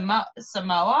from Samoa.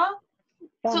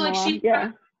 So, like,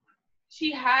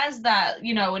 she has that,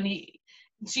 you know, and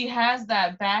she has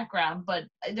that background, but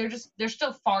they're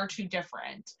still far too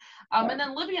different. And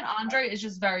then Libby and Andre is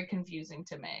just very confusing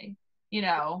to me. You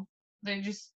know,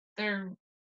 they're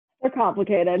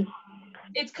complicated.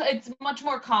 It's much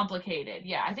more complicated.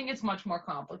 Yeah, I think it's much more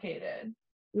complicated.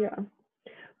 Yeah.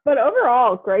 But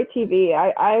overall, great TV.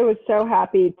 I was so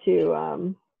happy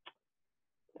to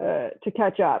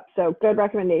catch up. So good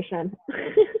recommendation.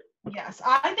 Yes,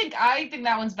 I think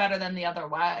that one's better than The Other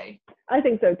Way. I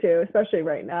think so too, especially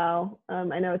right now.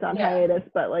 I know it's on hiatus,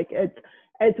 but like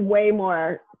it's way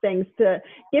more things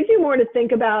gives you more to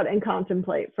think about and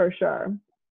contemplate for sure.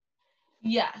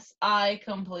 Yes, I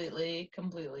completely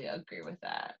agree with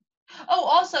that. Oh,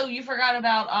 also you forgot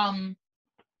about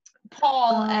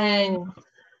Paul and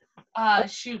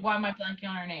shoot, why am I blanking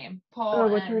on her name? Paul.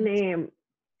 What's her name?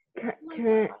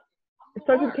 It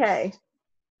starts with K.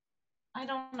 I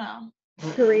don't know.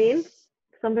 Karine?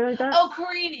 Something like that? Oh,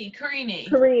 Karini.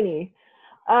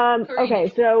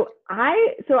 Okay, so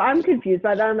I'm confused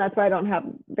by them. That's why I don't have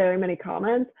very many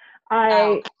comments.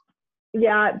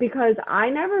 Yeah, because I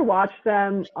never watched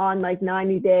them on like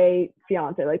 90 Day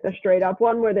Fiancé, like the straight up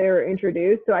one where they were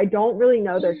introduced. So I don't really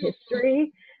know their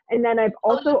history. And then I've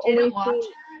also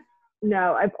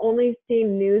I've only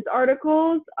seen news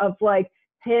articles of like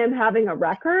him having a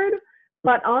record.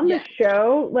 But on the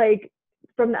show, like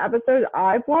from the episodes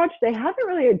I've watched, they haven't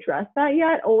really addressed that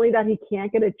yet, only that he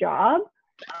can't get a job.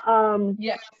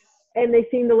 And they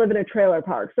seem to live in a trailer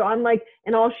park. So I'm like,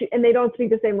 and they don't speak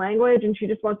the same language, and she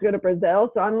just wants to go to Brazil.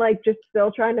 So I'm like just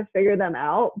still trying to figure them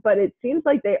out. But it seems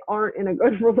like they aren't in a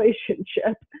good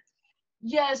relationship.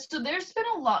 Yes, so there's been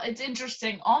a lot. It's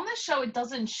interesting. On this show, it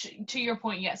doesn't, to your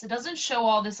point, yes, it doesn't show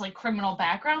all this like criminal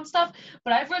background stuff,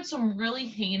 but I've read some really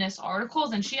heinous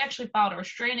articles, and she actually filed a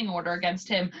restraining order against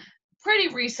him pretty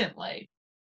recently.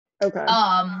 Okay.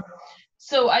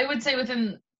 So I would say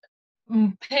within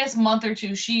past month or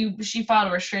two, she filed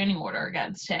a restraining order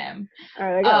against him. All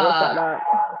right, I gotta look that up.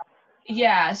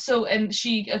 Yeah, so, and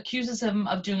she accuses him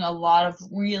of doing a lot of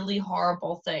really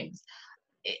horrible things.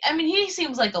 I mean, he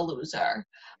seems like a loser,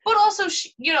 but also,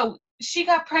 she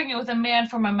got pregnant with a man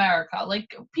from America.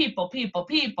 Like, people,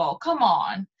 come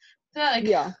on. Like,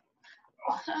 yeah.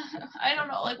 I don't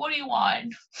know. Like, what do you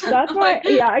want? That's why,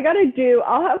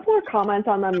 I'll have more comments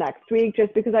on them next week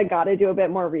just because I got to do a bit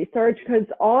more research because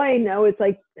all I know is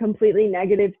like completely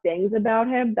negative things about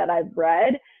him that I've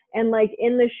read. And like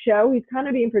in the show, he's kind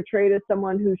of being portrayed as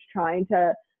someone who's trying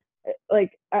to,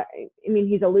 like, I mean,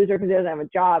 he's a loser because he doesn't have a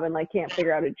job and like can't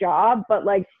figure out a job, but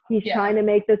like he's trying to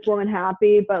make this woman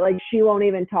happy, but like she won't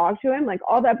even talk to him. Like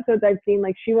all the episodes I've seen,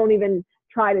 like she won't even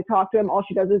try to talk to him. All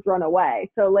she does is run away.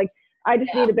 So like I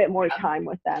just need a bit more time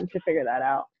with them to figure that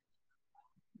out.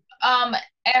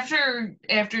 After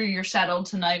you're settled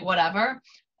tonight, whatever,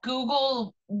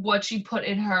 Google what she put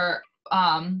in her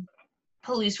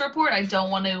police report. I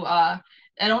don't want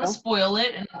to spoil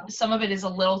it, and some of it is a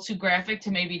little too graphic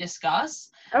to maybe discuss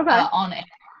on air.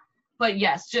 But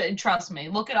yes, trust me,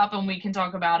 look it up and we can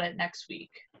talk about it next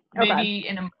week. Maybe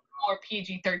in a more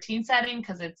PG-13 setting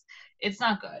because it's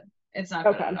not good. It's not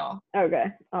good at all.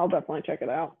 Okay, I'll definitely check it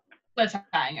out.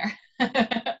 Cliffhanger.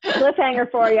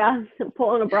 Cliffhanger for you.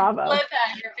 Pulling a Bravo.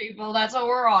 Cliffhanger, people. That's what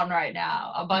we're on right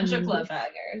now. A bunch of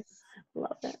cliffhangers.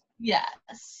 Love it.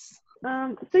 Yes.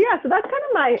 So that's kind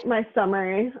of my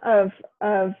summary of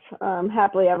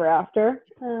Happily Ever After.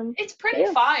 It's pretty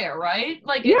fire, right?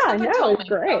 Like it's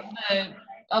great.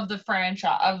 Of the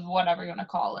franchise, of whatever you want to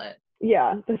call it.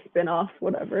 Yeah, the spin-off,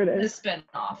 whatever it is. The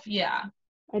spin-off, yeah.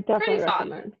 I definitely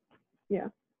recommend. Yeah.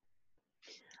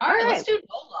 All right, let's do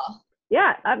Nola.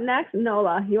 Yeah, up next,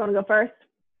 Nola. You want to go first?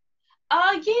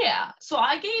 Yeah. So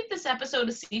I gave this episode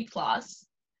a C+.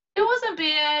 It wasn't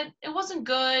bad. It wasn't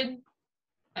good.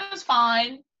 It was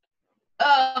fine.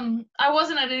 I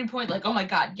wasn't at any point like, oh my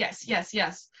god, yes.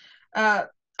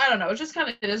 I don't know. It just kind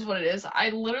of is what it is. I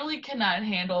literally cannot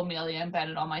handle Amelia and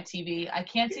Bennett on my TV. I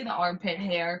can't see the armpit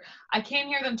hair. I can't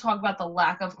hear them talk about the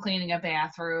lack of cleaning a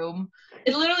bathroom.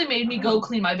 It literally made me go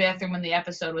clean my bathroom when the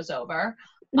episode was over.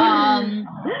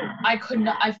 I could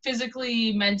not. I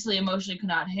physically, mentally, emotionally could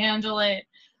not handle it.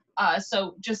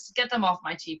 So just get them off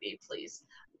my TV, please.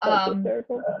 I'm going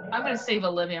to save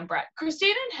Olivia and Brett.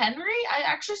 Christina and Henry, I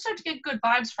actually started to get good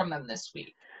vibes from them this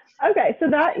week. Okay, so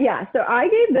I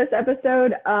gave this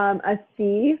episode a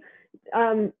C.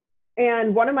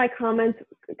 And one of my comments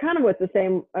kind of was the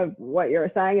same of what you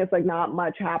were saying. It's like not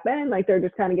much happened. Like they're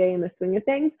just kind of getting in the swing of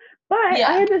things. But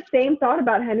I had the same thought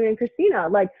about Henry and Christina.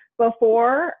 Like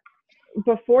before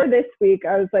this week,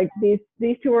 I was like,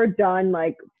 these two are done.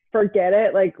 Like forget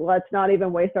it. Like let's not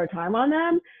even waste our time on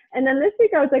them. And then this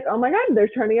week I was like, oh my God, they're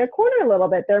turning a corner a little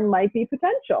bit. There might be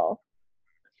potential.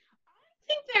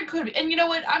 I think there could be. And you know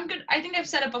what? I think I've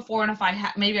said it before, and if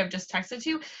maybe I've just texted to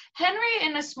you. Henry,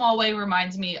 in a small way,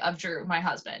 reminds me of Drew, my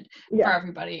husband. Yeah. For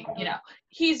everybody,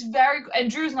 he's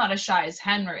and Drew's not as shy as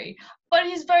Henry, but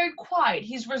he's very quiet.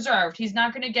 He's reserved. He's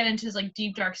not going to get into his like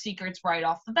deep, dark secrets right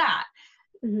off the bat.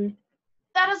 Mm-hmm.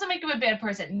 That doesn't make him a bad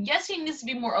person. Yes, he needs to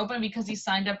be more open because he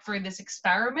signed up for this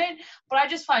experiment, but I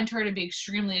just find her to be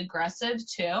extremely aggressive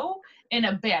too, in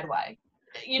a bad way.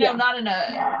 Not in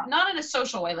a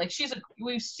social way. Like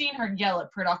we've seen her yell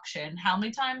at production how many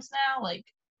times now? Like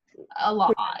a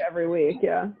lot. Every week,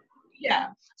 yeah.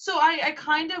 Yeah. So I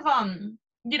kind of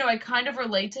I kind of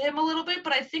relate to him a little bit,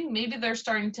 but I think maybe they're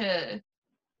starting to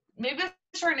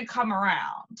come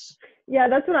around. Yeah,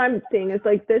 that's what I'm seeing. It's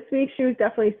like this week she was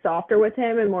definitely softer with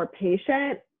him and more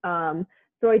patient.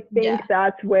 So I think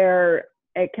that's where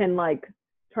it can like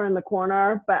turn the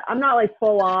corner, but I'm not like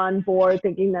full on board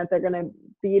thinking that they're gonna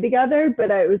be together,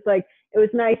 but it was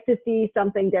nice to see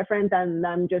something different than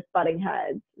them just butting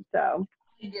heads. So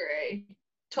I agree.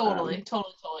 Totally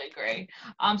agree.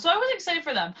 So I was excited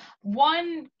for them.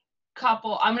 One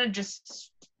couple, I'm gonna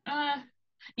just I'm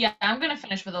gonna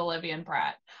finish with Olivia and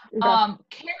Brett. Okay.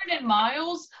 Karen and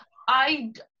Miles,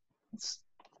 I'm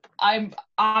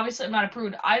obviously not a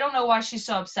prude. I don't know why she's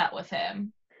so upset with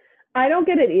him. I don't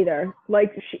get it either.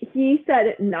 Like he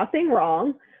said nothing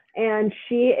wrong, and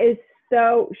she's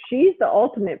the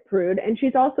ultimate prude, and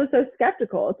she's also so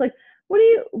skeptical. It's like,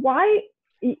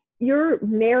 you're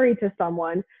married to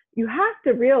someone. You have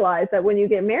to realize that when you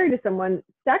get married to someone,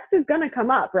 sex is going to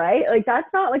come up, right? Like that's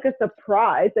not like a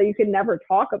surprise that you can never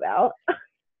talk about.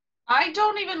 I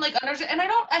don't even understand.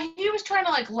 And he was trying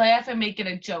to laugh and make it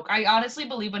a joke. I honestly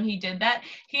believe when he did that,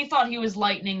 he thought he was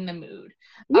lightening the mood.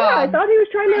 Yeah, I thought he was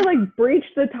trying to breach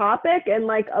the topic in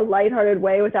a lighthearted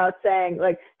way without saying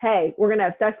hey, we're going to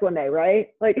have sex one day, right?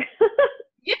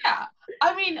 Yeah.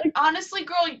 I mean, honestly,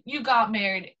 girl, you got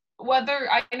married. Whether,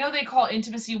 I know they call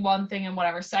intimacy one thing and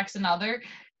whatever, sex another.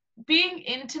 Being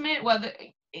intimate, whether...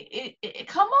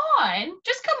 come on,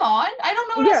 just come on. I don't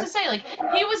know what else to say.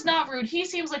 He was not rude. He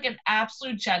seems like an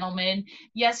absolute gentleman.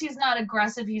 Yes, he's not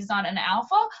aggressive. He's not an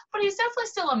alpha, but he's definitely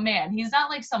still a man. He's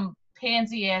not some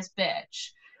pansy ass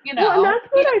bitch. Well, and that's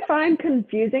what I find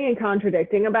confusing and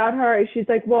contradicting about her. She's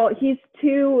like, well, he's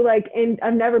too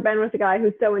I've never been with a guy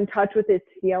who's so in touch with his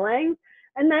feelings.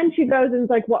 And then she goes and is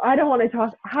like, well, I don't want to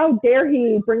talk. How dare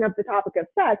he bring up the topic of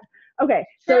sex? Okay,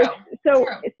 so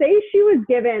say she was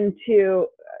given to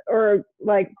or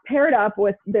paired up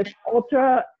with this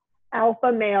ultra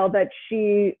alpha male that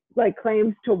she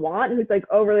claims to want, who's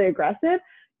overly aggressive.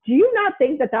 Do you not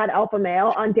think that alpha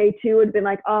male on day 2 would have been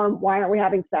why aren't we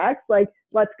having sex?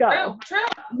 Let's go. True.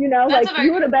 He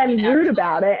would have been rude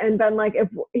about it and been if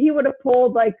he would have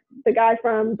pulled the guy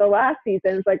from the last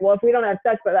season. It's well, if we don't have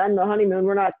sex by the end of the honeymoon,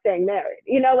 we're not staying married.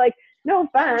 No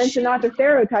offense and not to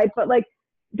stereotype, but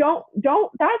don't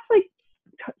that's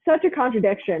such a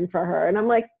contradiction for her. And I'm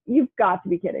you've got to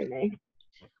be kidding me.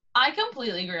 I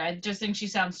completely agree. I just think she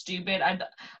sounds stupid.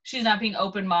 She's not being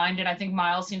open-minded. I think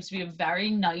Miles seems to be a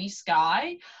very nice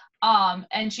guy.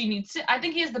 And she needs to, I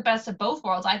think he has the best of both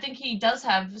worlds. I think he does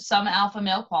have some alpha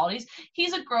male qualities.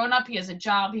 He's a grown-up. He has a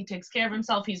job. He takes care of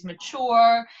himself. He's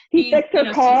mature. He fixed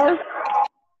her car.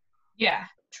 Yeah,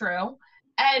 true.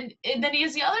 And then he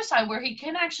has the other side where he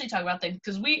can actually talk about things,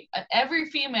 because every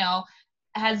female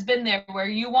has been there where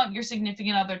you want your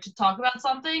significant other to talk about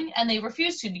something and they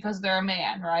refuse to because they're a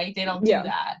man, right? They don't do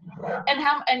that.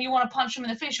 And you want to punch them in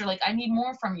the face. You're like, I need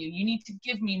more from you. You need to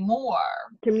give me more.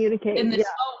 Communicate in this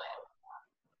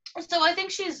moment. So I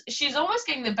think she's almost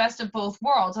getting the best of both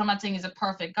worlds. I'm not saying he's a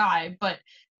perfect guy, but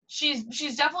she's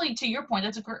definitely, to your point,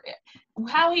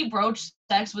 how he broached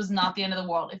sex was not the end of the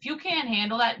world. If you can't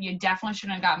handle that, you definitely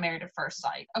shouldn't have got married at first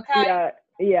sight. Okay?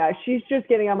 Yeah, she's just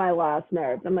getting on my last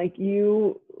nerves. I'm like,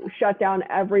 you shut down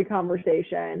every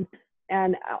conversation,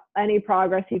 and any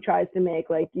progress he tries to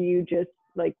make, like, you just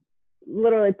like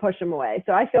literally push him away.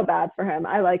 So I feel bad for him.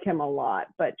 I like him a lot,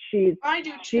 but she is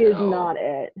not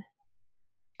it.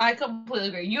 I completely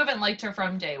agree. You haven't liked her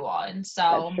from day one,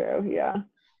 so that's true.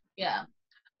 Yeah.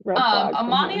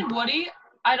 Amani and Woody,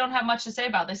 I don't have much to say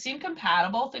about. They seem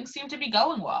compatible. Things seem to be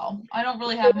going well. I don't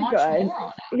really have much more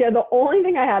on it. Yeah, the only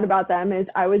thing I had about them is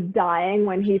I was dying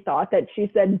when he thought that she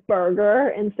said burger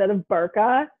instead of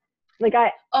burqa. Like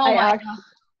I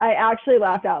actually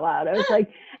laughed out loud. I was like,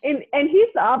 and he's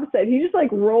the opposite. He just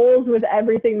like rolls with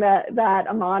everything that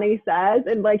Amani says,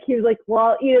 and like he was like, well,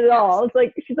 I'll eat it all. It's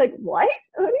like, she's like, what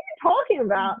are you talking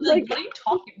about? Like, what are you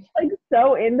talking about? Like,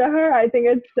 so into her. I think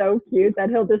it's so cute that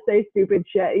he'll just say stupid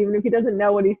shit even if he doesn't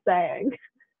know what he's saying.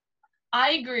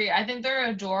 I agree. I think they're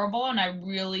adorable, and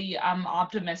I'm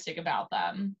optimistic about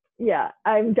them. Yeah,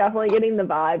 I'm definitely getting the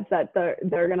vibes that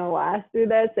they're gonna last through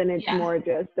this, and it's more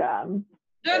just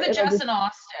they're the Jess and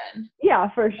Austin. Yeah,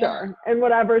 for sure. And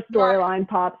whatever storyline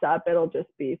pops up, it'll just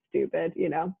be stupid, you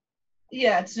know?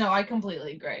 Yeah, I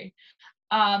completely agree.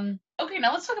 Okay,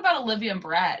 now let's talk about Olivia and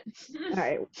Brett. All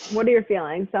right. What are your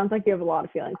feelings? Sounds like you have a lot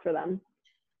of feelings for them.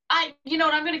 You know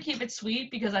what, I'm going to keep it sweet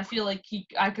because I feel like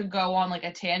I could go on like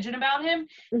a tangent about him.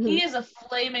 Mm-hmm. He is a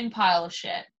flaming pile of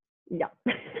shit. Yeah.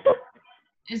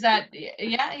 He's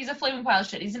a flaming pile of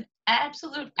shit. He's an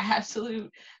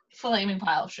absolute flaming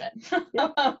pile of shit. Yeah.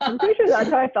 I'm pretty sure that's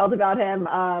how I felt about him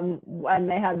when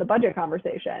they had the budget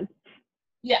conversation.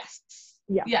 Yes.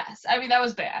 Yeah. Yes. I mean, that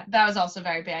was bad. That was also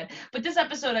very bad. But this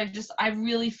episode, I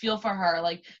really feel for her.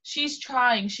 Like, she's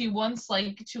trying. She wants,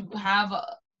 like, to have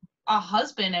a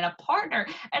husband and a partner,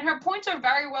 and her points are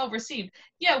very well received.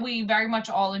 Yeah, we very much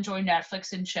all enjoy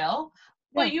Netflix and chill.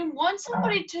 But you want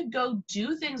somebody to go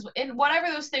do things, and whatever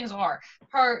those things are.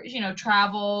 Her,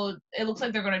 travel. It looks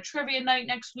like they're going to trivia night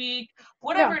next week.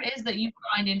 Whatever it is that you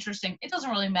find interesting, it doesn't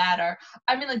really matter.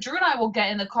 I mean, like, Drew and I will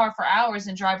get in the car for hours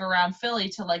and drive around Philly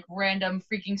to, like, random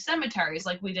freaking cemeteries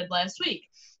like we did last week.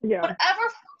 Yeah. Whatever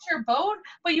floats your boat,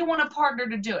 but you want a partner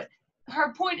to do it.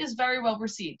 Her point is very well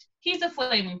received. He's a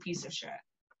flaming piece of shit.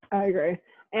 I agree.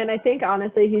 And I think,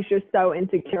 honestly, he's just so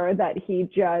insecure that he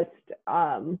just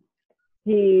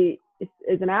he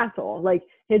is an asshole. Like,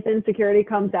 his insecurity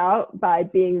comes out by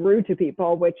being rude to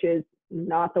people, which is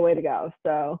not the way to go.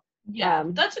 So yeah,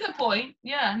 that's a good point.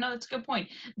 Yeah, no, that's a good point.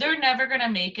 They're never gonna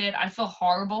make it. I feel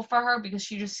horrible for her because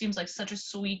she just seems like such a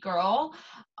sweet girl.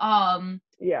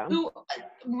 Yeah. Who,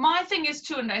 my thing is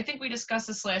too, and I think we discussed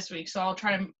this last week, so I'll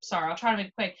try to make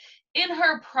it quick. In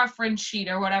her preference sheet,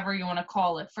 or whatever you want to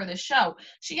call it, for the show,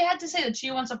 she had to say that she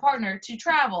wants a partner to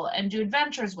travel and do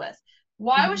adventures with.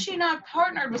 Why was she not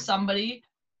partnered with somebody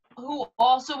who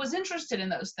also was interested in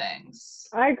those things?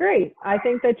 I agree. I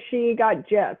think that she got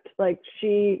gypped. Like,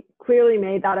 she clearly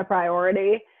made that a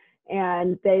priority,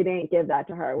 and they didn't give that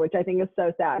to her, which I think is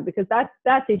so sad, because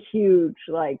that's a huge,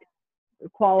 like,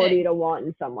 quality to want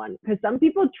in someone. Because some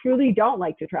people truly don't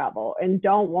like to travel and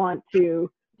don't want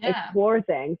to explore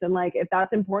things. And, like, if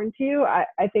that's important to you,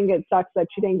 I think it sucks that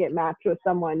she didn't get matched with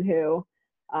someone who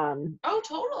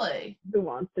totally, who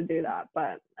wants to do that.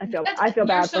 But I feel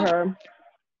bad for her.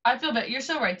 I feel bad. You're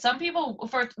so right. Some people,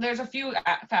 there's a few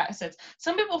facets.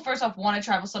 Some people, first off, want to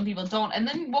travel. Some people don't. And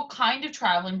then what kind of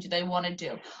traveling do they want to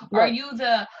do? Right. Are you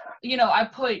the,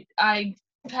 I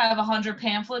have 100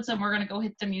 pamphlets and we're going to go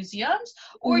hit the museums?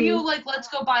 Or you like, let's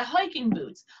go buy hiking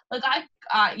boots? Like,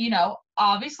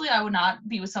 obviously I would not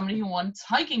be with somebody who wants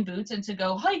hiking boots and to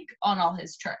go hike on all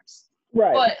his trips.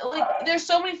 Right. But, like, there's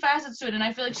so many facets to it, and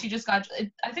I feel like she just I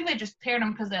think they just paired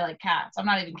them because they like cats. I'm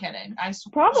not even kidding.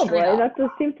 Probably. That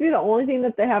just seems to be the only thing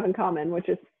that they have in common, which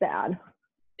is sad.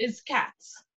 Is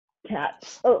cats.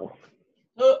 Cats. Oh.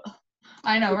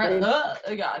 I know, right? Oh,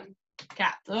 God.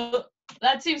 Cats.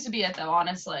 That seems to be it, though,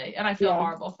 honestly, and I feel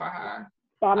horrible for her.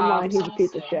 Bottom line, he's a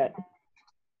piece of shit.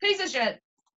 Piece of shit.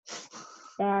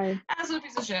 Bye. Absolute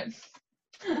piece of shit.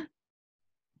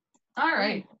 All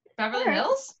right. Beverly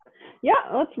Hills? Yeah,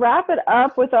 let's wrap it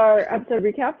up with our episode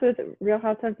recaps with Real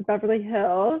Housewives of Beverly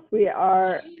Hills. We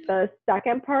are the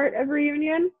second part of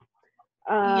Reunion.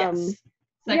 Yes.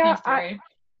 Second of three.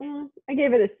 I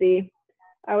gave it a C.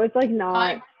 I was like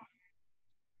not.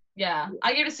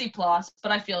 I gave it a C+,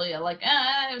 but I feel you. Like,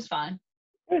 it was fine.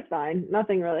 It was fine.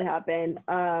 Nothing really happened.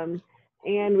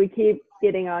 And we keep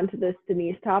getting onto this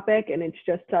Denise topic, and it's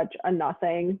just such a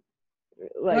nothing.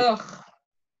 Like, ugh.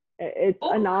 It's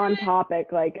a non-topic.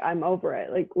 Like, I'm over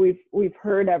it. Like, we've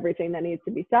heard everything that needs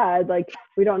to be said. Like,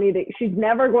 we don't need it. She's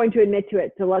never going to admit to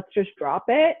it. So let's just drop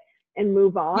it and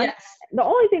move on. Yes. The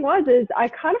only thing is I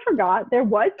kind of forgot there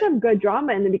was some good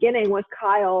drama in the beginning with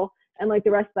Kyle and like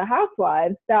the rest of the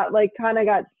housewives that like kind of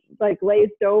got like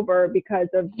glazed over because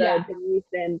of the Denise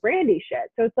and Brandi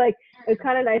shit. So it's like, it's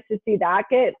kind of nice to see that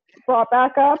get brought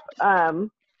back up.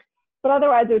 But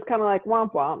otherwise it was kind of like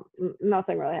womp womp.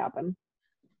 Nothing really happened.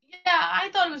 Yeah, I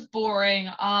thought it was boring.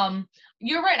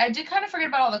 You're right. I did kind of forget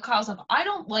about all the Kyle stuff. I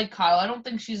don't like Kyle. I don't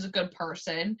think she's a good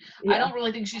person. Yeah. I don't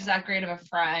really think she's that great of a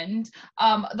friend.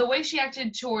 The way she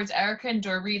acted towards Erica and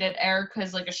Dorit at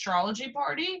Erica's like astrology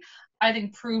party, I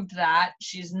think proved that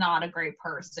she's not a great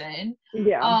person.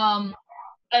 Yeah.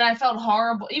 And I felt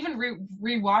horrible, even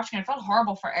rewatching, I felt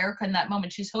horrible for Erica in that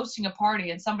moment. She's hosting a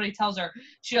party and somebody tells her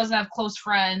she doesn't have close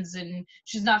friends and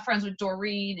she's not friends with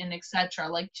Dorit and etc.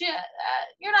 Like,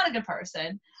 you're not a good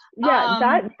person.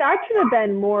 Yeah, that should have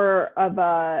been more of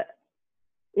a,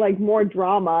 like, more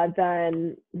drama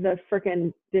than the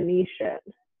freaking Denise shit.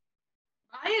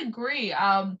 I agree.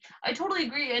 I totally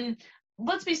agree. And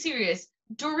let's be serious.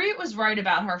 Dorit was right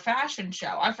about her fashion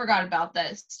show. I forgot about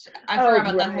this. I forgot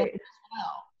about that whole thing as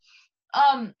well.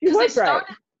 Because they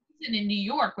started in New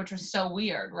York, which was so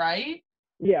weird, right?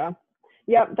 Yeah.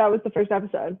 Yep, that was the first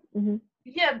episode. Mm-hmm.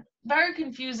 Yeah, very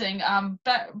confusing.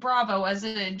 Bravo, as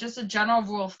just a general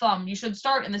rule of thumb, you should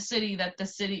start in the city that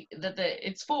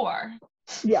it's for.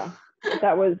 Yeah,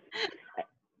 that was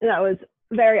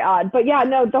very odd. But yeah,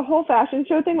 no, the whole fashion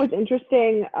show thing was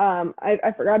interesting.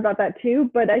 I forgot about that too.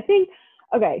 But I think,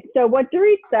 okay, so what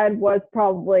Dorit said was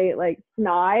probably like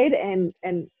snide and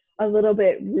a little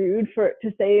bit rude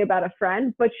to say about a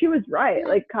friend, but she was right.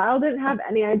 Like, Kyle didn't have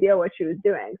any idea what she was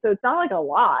doing. So it's not like a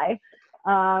lie.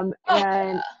 And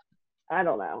I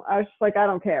don't know. I was just like, I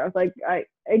don't care. I was like, I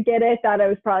get it that it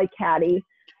was probably catty,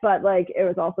 but like it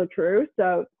was also true.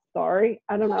 So sorry.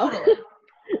 I don't know.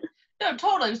 No,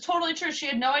 totally. It was totally true. She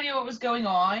had no idea what was going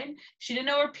on. She didn't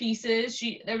know her pieces.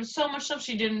 There was so much stuff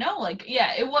she didn't know. Like,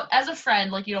 yeah, it was, as a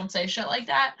friend, like, you don't say shit like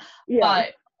that. Yeah.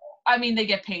 But I mean, they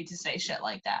get paid to say shit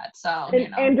like that. So,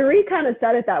 and Dorit kind of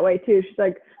said it that way too. She's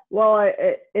like, well,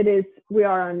 it is, we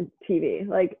are on TV.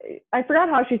 Like, I forgot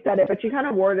how she said it, but she kind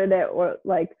of worded it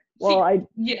like, well, I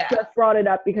just brought it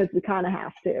up because we kind of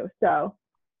have to. So.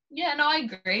 Yeah, no, I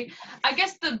agree. I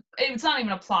guess it's not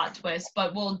even a plot twist,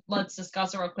 but let's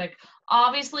discuss it real quick.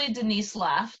 Obviously, Denise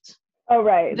left. Oh,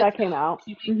 right. That came out.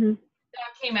 Mm-hmm.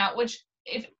 That came out, which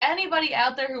if anybody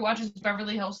out there who watches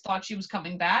Beverly Hills thought she was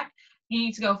coming back, you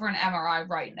need to go for an MRI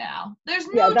right now. There's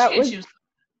no chance she was.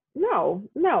 No,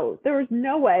 there was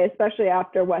no way, especially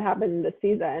after what happened this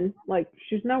season. Like,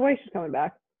 there's no way she's coming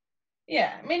back.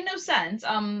 Yeah, it made no sense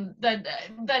that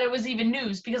it was even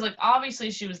news because, like,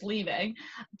 obviously she was leaving,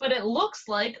 but it looks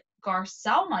like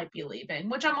Garcelle might be leaving,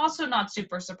 which I'm also not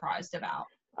super surprised about.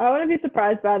 I wouldn't be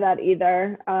surprised by that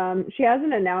either. She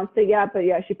hasn't announced it yet, but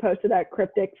yeah, she posted that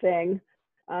cryptic thing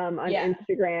on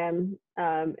Instagram,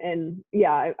 and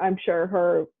yeah, I'm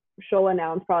sure she'll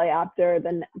announce probably after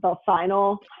the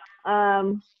final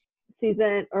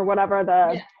season or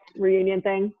whatever reunion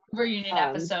thing. Reunion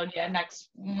episode, next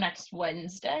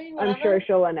Wednesday. Whatever. I'm sure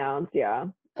she'll announce,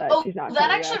 she's not.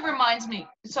 That actually reminds me.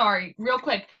 Sorry, real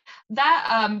quick.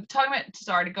 That talking about.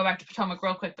 Sorry to go back to Potomac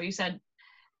real quick, but you said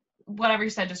whatever you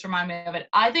said just remind me of it.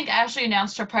 I think Ashley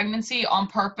announced her pregnancy on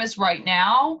purpose right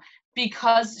now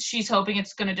because she's hoping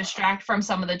it's going to distract from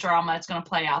some of the drama that's going to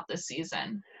play out this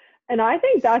season. And I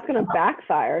think that's going to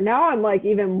backfire. Now I'm like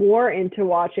even more into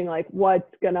watching like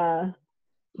what's going to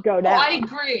go down. I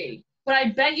agree. But I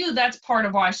bet you that's part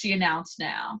of why she announced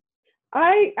now.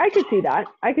 I could see that.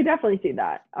 I could definitely see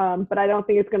that. But I don't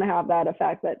think it's going to have that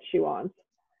effect that she wants.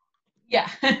 Yeah.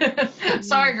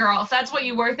 Sorry, girl. If that's what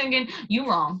you were thinking, you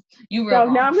wrong. You were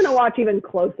wrong. Now I'm going to watch even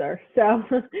closer. So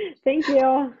thank you.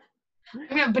 I'm going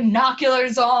to have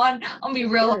binoculars on. I'll be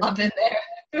real up in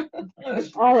there.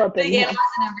 All up in there. The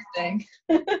animals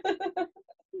and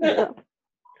everything.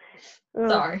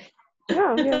 Sorry.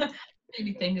 Yeah. Made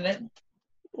me think of it.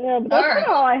 Yeah, but that's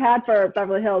all I had for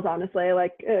Beverly Hills, honestly.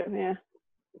 Like, yeah.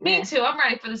 Me too. I'm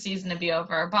ready for the season to be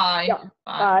over. Bye. Yeah.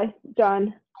 Bye.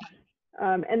 Done.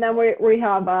 And then we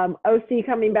have OC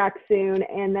coming back soon,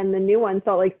 and then the new one,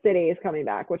 Salt Lake City, is coming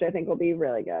back, which I think will be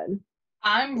really good.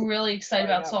 I'm really excited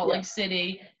about Salt Lake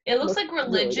City. It looks like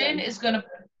religion is going to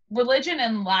religion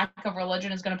and lack of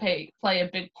religion is going to play a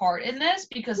big part in this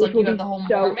because Which like you have the whole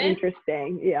so Mormon.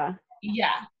 Interesting, yeah.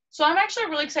 Yeah. So I'm actually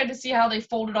really excited to see how they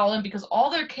fold it all in because all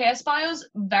their cast bios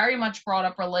very much brought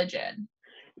up religion.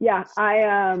 Yeah,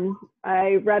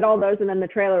 I read all those and then the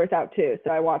trailer was out too, so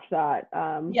I watched that.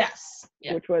 Yes.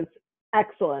 Yeah. Which was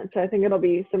excellent. So I think it'll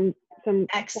be some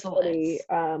excellent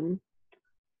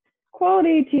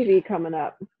quality TV coming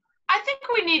up. I think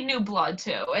we need new blood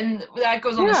too, and that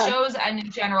goes on the shows and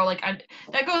in general. Like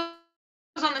that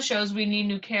goes on the shows. We need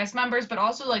new cast members, but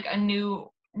also like a new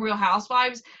Real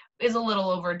Housewives is a little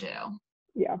overdue.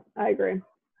 Yeah, I agree.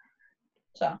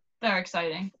 So they're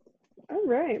exciting. All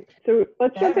right, so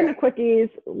let's jump into quickies,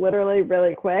 literally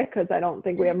really quick, because I don't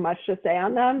think we have much to say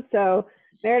on them. So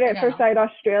Married at First Sight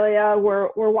Australia, we're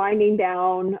winding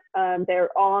down.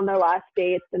 They're all on their last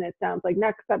dates, and it sounds like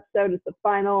next episode is the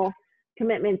final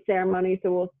commitment ceremony,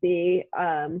 so we'll see.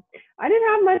 I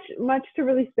didn't have much to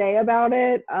really say about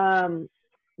it.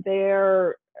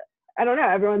 They're, I don't know,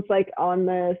 everyone's like on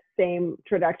the same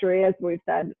trajectory as we've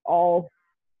said all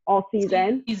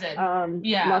season.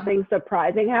 Nothing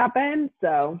surprising happened,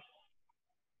 so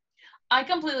I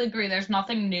completely agree. There's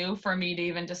nothing new for me to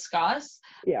even discuss.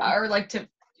 Or like to,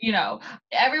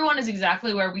 everyone is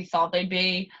exactly where we thought they'd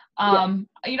be.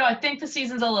 I think the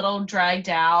season's a little dragged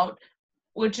out,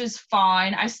 which is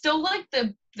fine. I still like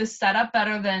the setup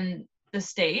better than the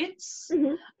States.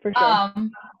 For sure.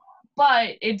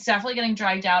 But it's definitely getting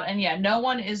dragged out. And no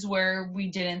one is where we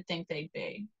didn't think they'd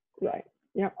be. Right.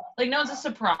 Yep. Like, no one's a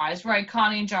surprise, right?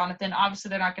 Connie and Jonathan, obviously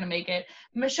they're not going to make it.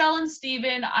 Michelle and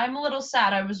Steven, I'm a little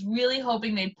sad. I was really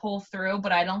hoping they'd pull through,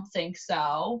 but I don't think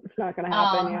so. It's not going to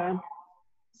happen,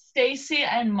 Stacey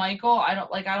and Michael, I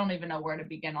don't even know where to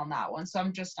begin on that one, so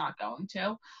I'm just not going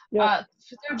to. Yep.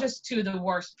 They're just two of the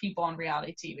worst people on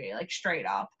reality TV, like straight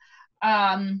up.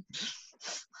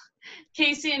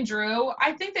 Casey and Drew,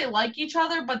 I think they like each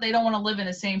other, but they don't want to live in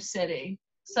the same city.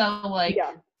 So, like...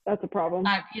 Yeah, that's a problem.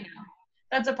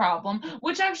 That's a problem,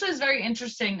 which actually is very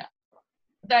interesting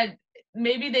that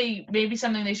maybe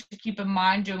something they should keep in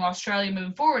mind doing Australia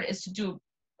moving forward is to do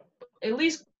at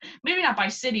least, maybe not by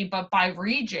city, but by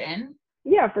region.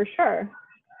 Yeah, for sure.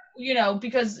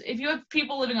 Because if you have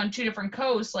people living on two different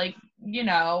coasts, like,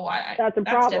 that's a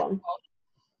problem. Difficult.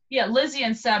 Yeah, Lizzie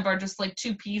and Seb are just like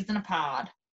two peas in a pod.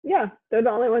 Yeah, they're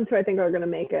the only ones who I think are going to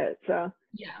make it, so.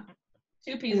 Yeah,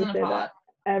 two peas in a pod.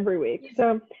 Every week.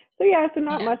 So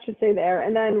not much to say there.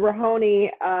 And then Rahoni,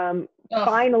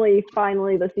 finally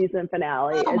the season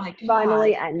finale is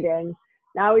finally ending.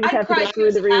 Now we just have to go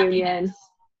through the reunion. Happiness.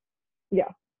 Yeah.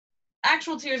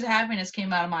 Actual tears of happiness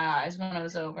came out of my eyes when it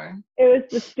was over. It was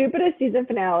the stupidest season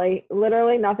finale.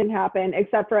 Literally nothing happened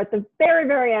except for at the very,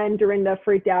 very end, Dorinda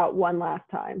freaked out one last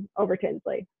time over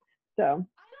Tinsley. So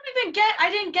I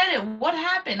didn't get it. What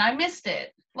happened? I missed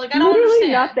it. Like, I don't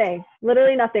understand.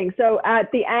 Literally nothing. So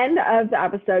at the end of the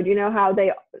episode, you know how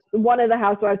one of the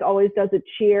housewives always does a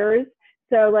cheers.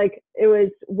 So like it was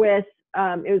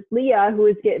Leah who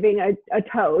was giving a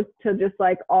toast to just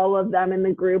like all of them in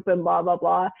the group and blah, blah,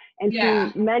 blah. And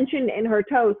she mentioned in her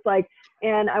toast, like,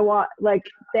 and I want like,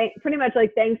 pretty much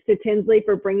like, thanks to Tinsley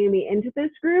for bringing me into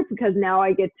this group because now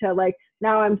I get to like,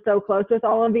 now I'm so close with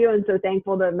all of you and so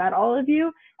thankful to have met all of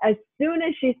you. As soon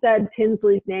as she said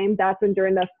Tinsley's name, that's when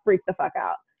Dorinda freaked the fuck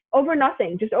out. Over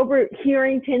nothing, just over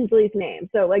hearing Tinsley's name.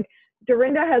 So like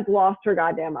Dorinda has lost her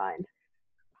goddamn mind.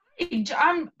 So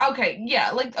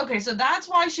that's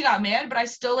why she got mad, but I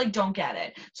still like don't get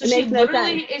it. So she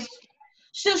literally is.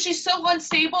 So she's so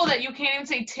unstable that you can't even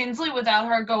say Tinsley without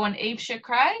her going apeshit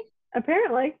cry?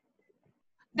 Apparently.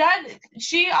 That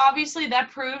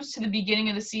proves to the beginning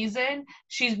of the season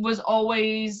she was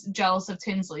always jealous of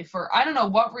Tinsley for I don't know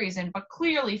what reason, but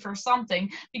clearly for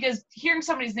something, because hearing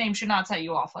somebody's name should not set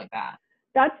you off like that.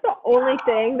 That's the only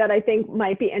thing that I think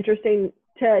might be interesting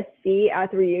to see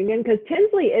at the reunion, because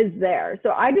Tinsley is there.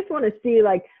 So I just want to see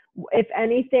like if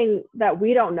anything that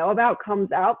we don't know about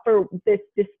comes out for this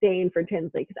disdain for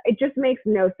Tinsley, because it just makes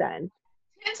no sense.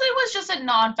 Tinsley was just a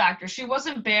non-factor. She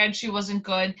wasn't bad. She wasn't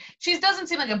good. She doesn't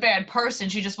seem like a bad person.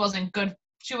 She just wasn't good.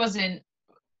 She wasn't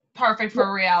perfect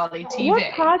for reality TV.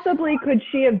 What possibly could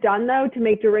she have done, though, to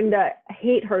make Dorinda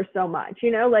hate her so much?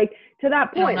 Like, to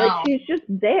that point, like, she's just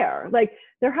there. Like,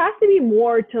 there has to be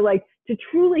more to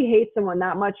truly hate someone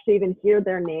that much to even hear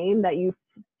their name that you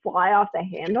fly off the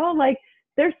handle. Like,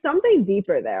 there's something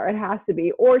deeper there. It has to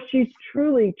be. Or she's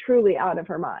truly, truly out of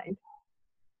her mind.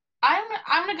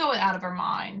 I'm gonna go with out of her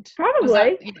mind.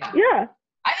 Probably. Yeah.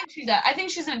 I think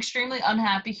she's an extremely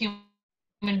unhappy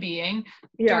human being.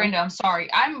 Yeah. Dorinda, I'm sorry.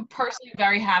 I'm personally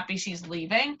very happy she's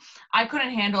leaving. I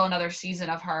couldn't handle another season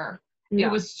of her It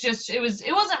was just, it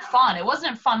wasn't fun. It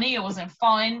wasn't funny. It wasn't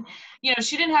fun. You know,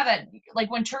 she didn't have that,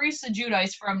 like when Teresa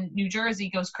Giudice from New Jersey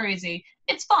goes crazy,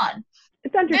 it's fun.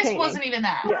 It's entertaining. This wasn't even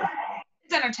that. Yeah.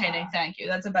 It's entertaining. Thank you.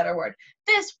 That's a better word.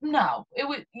 This, no, it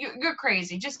was, you're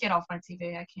crazy. Just get off my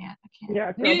TV. I can't.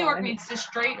 Yeah, New York needs to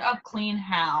straight up clean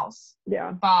house.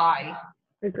 Yeah. Bye.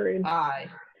 Agreed. Bye.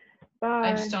 Bye.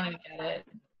 I just don't even get it.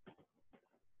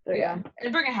 So, yeah.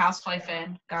 And bring a housewife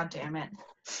in. God damn it.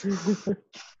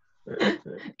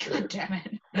 God damn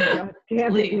it. God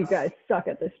damn it, you guys suck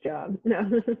at this job. No.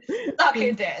 Suck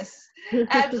at this.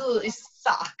 Absolutely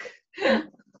suck.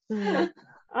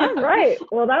 All right.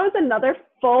 Well, that was another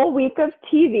full week of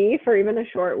TV for even a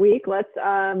short week. Let's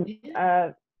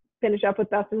finish up with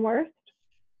best and worst.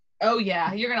 Oh,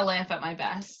 yeah. You're going to laugh at my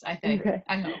best, I think. Okay.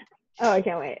 I hope. Oh, I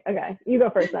can't wait. Okay. You go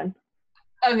first then.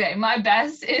 Okay. My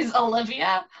best is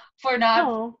Olivia for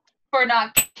not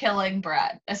killing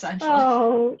Brett, essentially.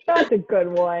 Oh, that's a good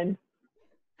one.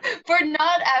 For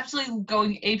not actually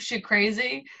going apeshit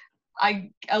crazy,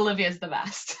 Olivia's the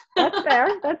best. That's fair.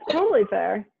 That's totally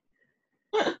fair.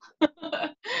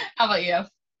 How about you?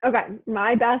 Okay,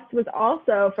 my best was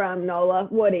also from Nola,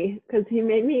 Woody, because he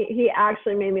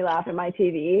actually made me laugh at my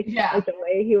TV. Yeah. Like the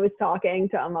way he was talking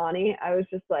to Amani, I was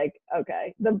just like,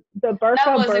 okay. The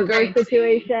Burka burger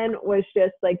situation was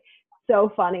just like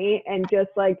so funny, and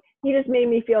just like he just made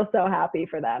me feel so happy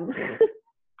for them.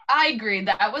 I agree.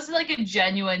 That was like a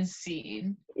genuine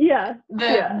scene. Yeah.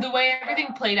 The way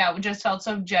everything played out just felt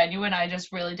so genuine. I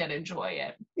just really did enjoy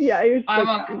it. Yeah, he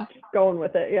was going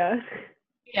with it. Yeah.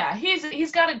 Yeah,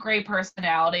 he's got a great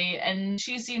personality, and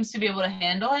she seems to be able to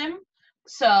handle him.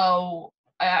 So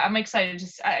I'm excited.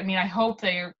 I hope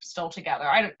they're still together.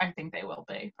 I think they will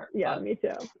be. Me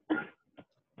too.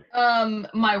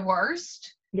 My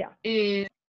worst. Is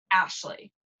Ashley,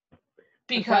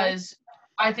 because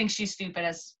I think she's stupid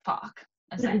as fuck,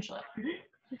 essentially.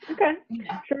 Okay.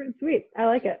 Yeah. Short and sweet. I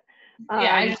like it.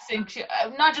 I just think she,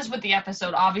 not just with the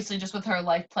episode, obviously just with her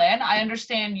life plan. I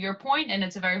understand your point, and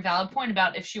it's a very valid point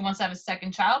about if she wants to have a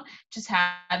second child, just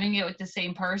having it with the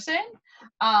same person.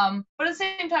 But at the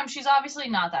same time, she's obviously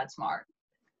not that smart.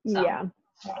 So. Yeah.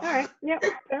 All right. Yep.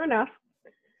 Fair enough.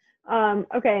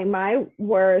 Okay. My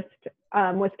worst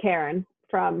was Karen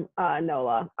from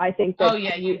Nola. I think that. Oh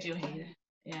yeah, you do hate it.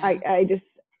 Yeah.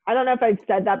 I don't know if I've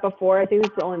said that before. I think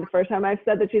this is only the first time I've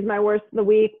said that she's my worst of the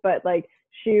week, but like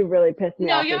she really pissed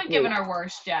me off. No, you haven't given her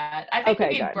worst yet. I think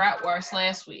we gave Brett worst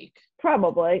last week.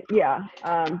 Probably, yeah.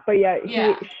 But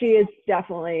she is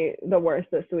definitely the worst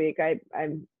this week. I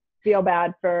feel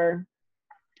bad for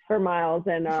Miles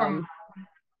and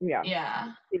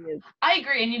Yeah. I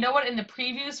agree. And you know what? In the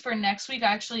previews for next week,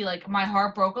 actually, like, my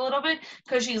heart broke a little bit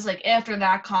because she's like, after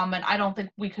that comment, I don't think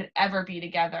we could ever be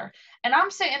together. And I'm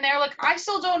sitting there like, I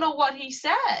still don't know what he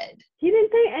said. He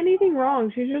didn't say anything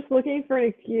wrong. She's just looking for an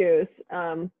excuse.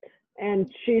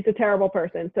 And she's a terrible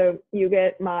person. So you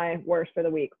get my worst for the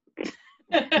week.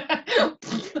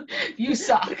 You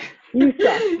suck. You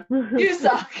suck. You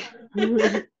suck.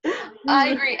 I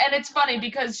agree. And it's funny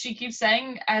because she keeps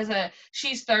saying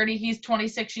she's 30, he's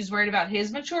 26, she's worried about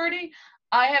his maturity.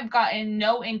 I have gotten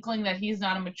no inkling that he's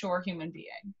not a mature human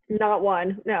being. Not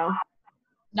one. No.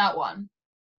 Not one.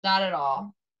 Not at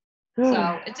all.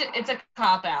 So it's a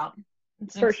cop out.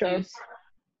 It's for sure.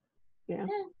 Yeah.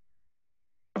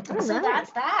 So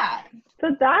that's that.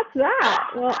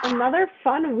 Well, another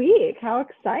fun week. How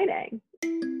exciting.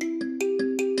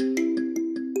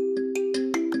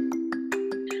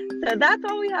 So that's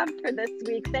all we have for this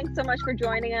week. Thanks so much for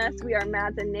joining us. We are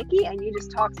Mads and Niki, and you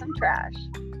just talk some trash.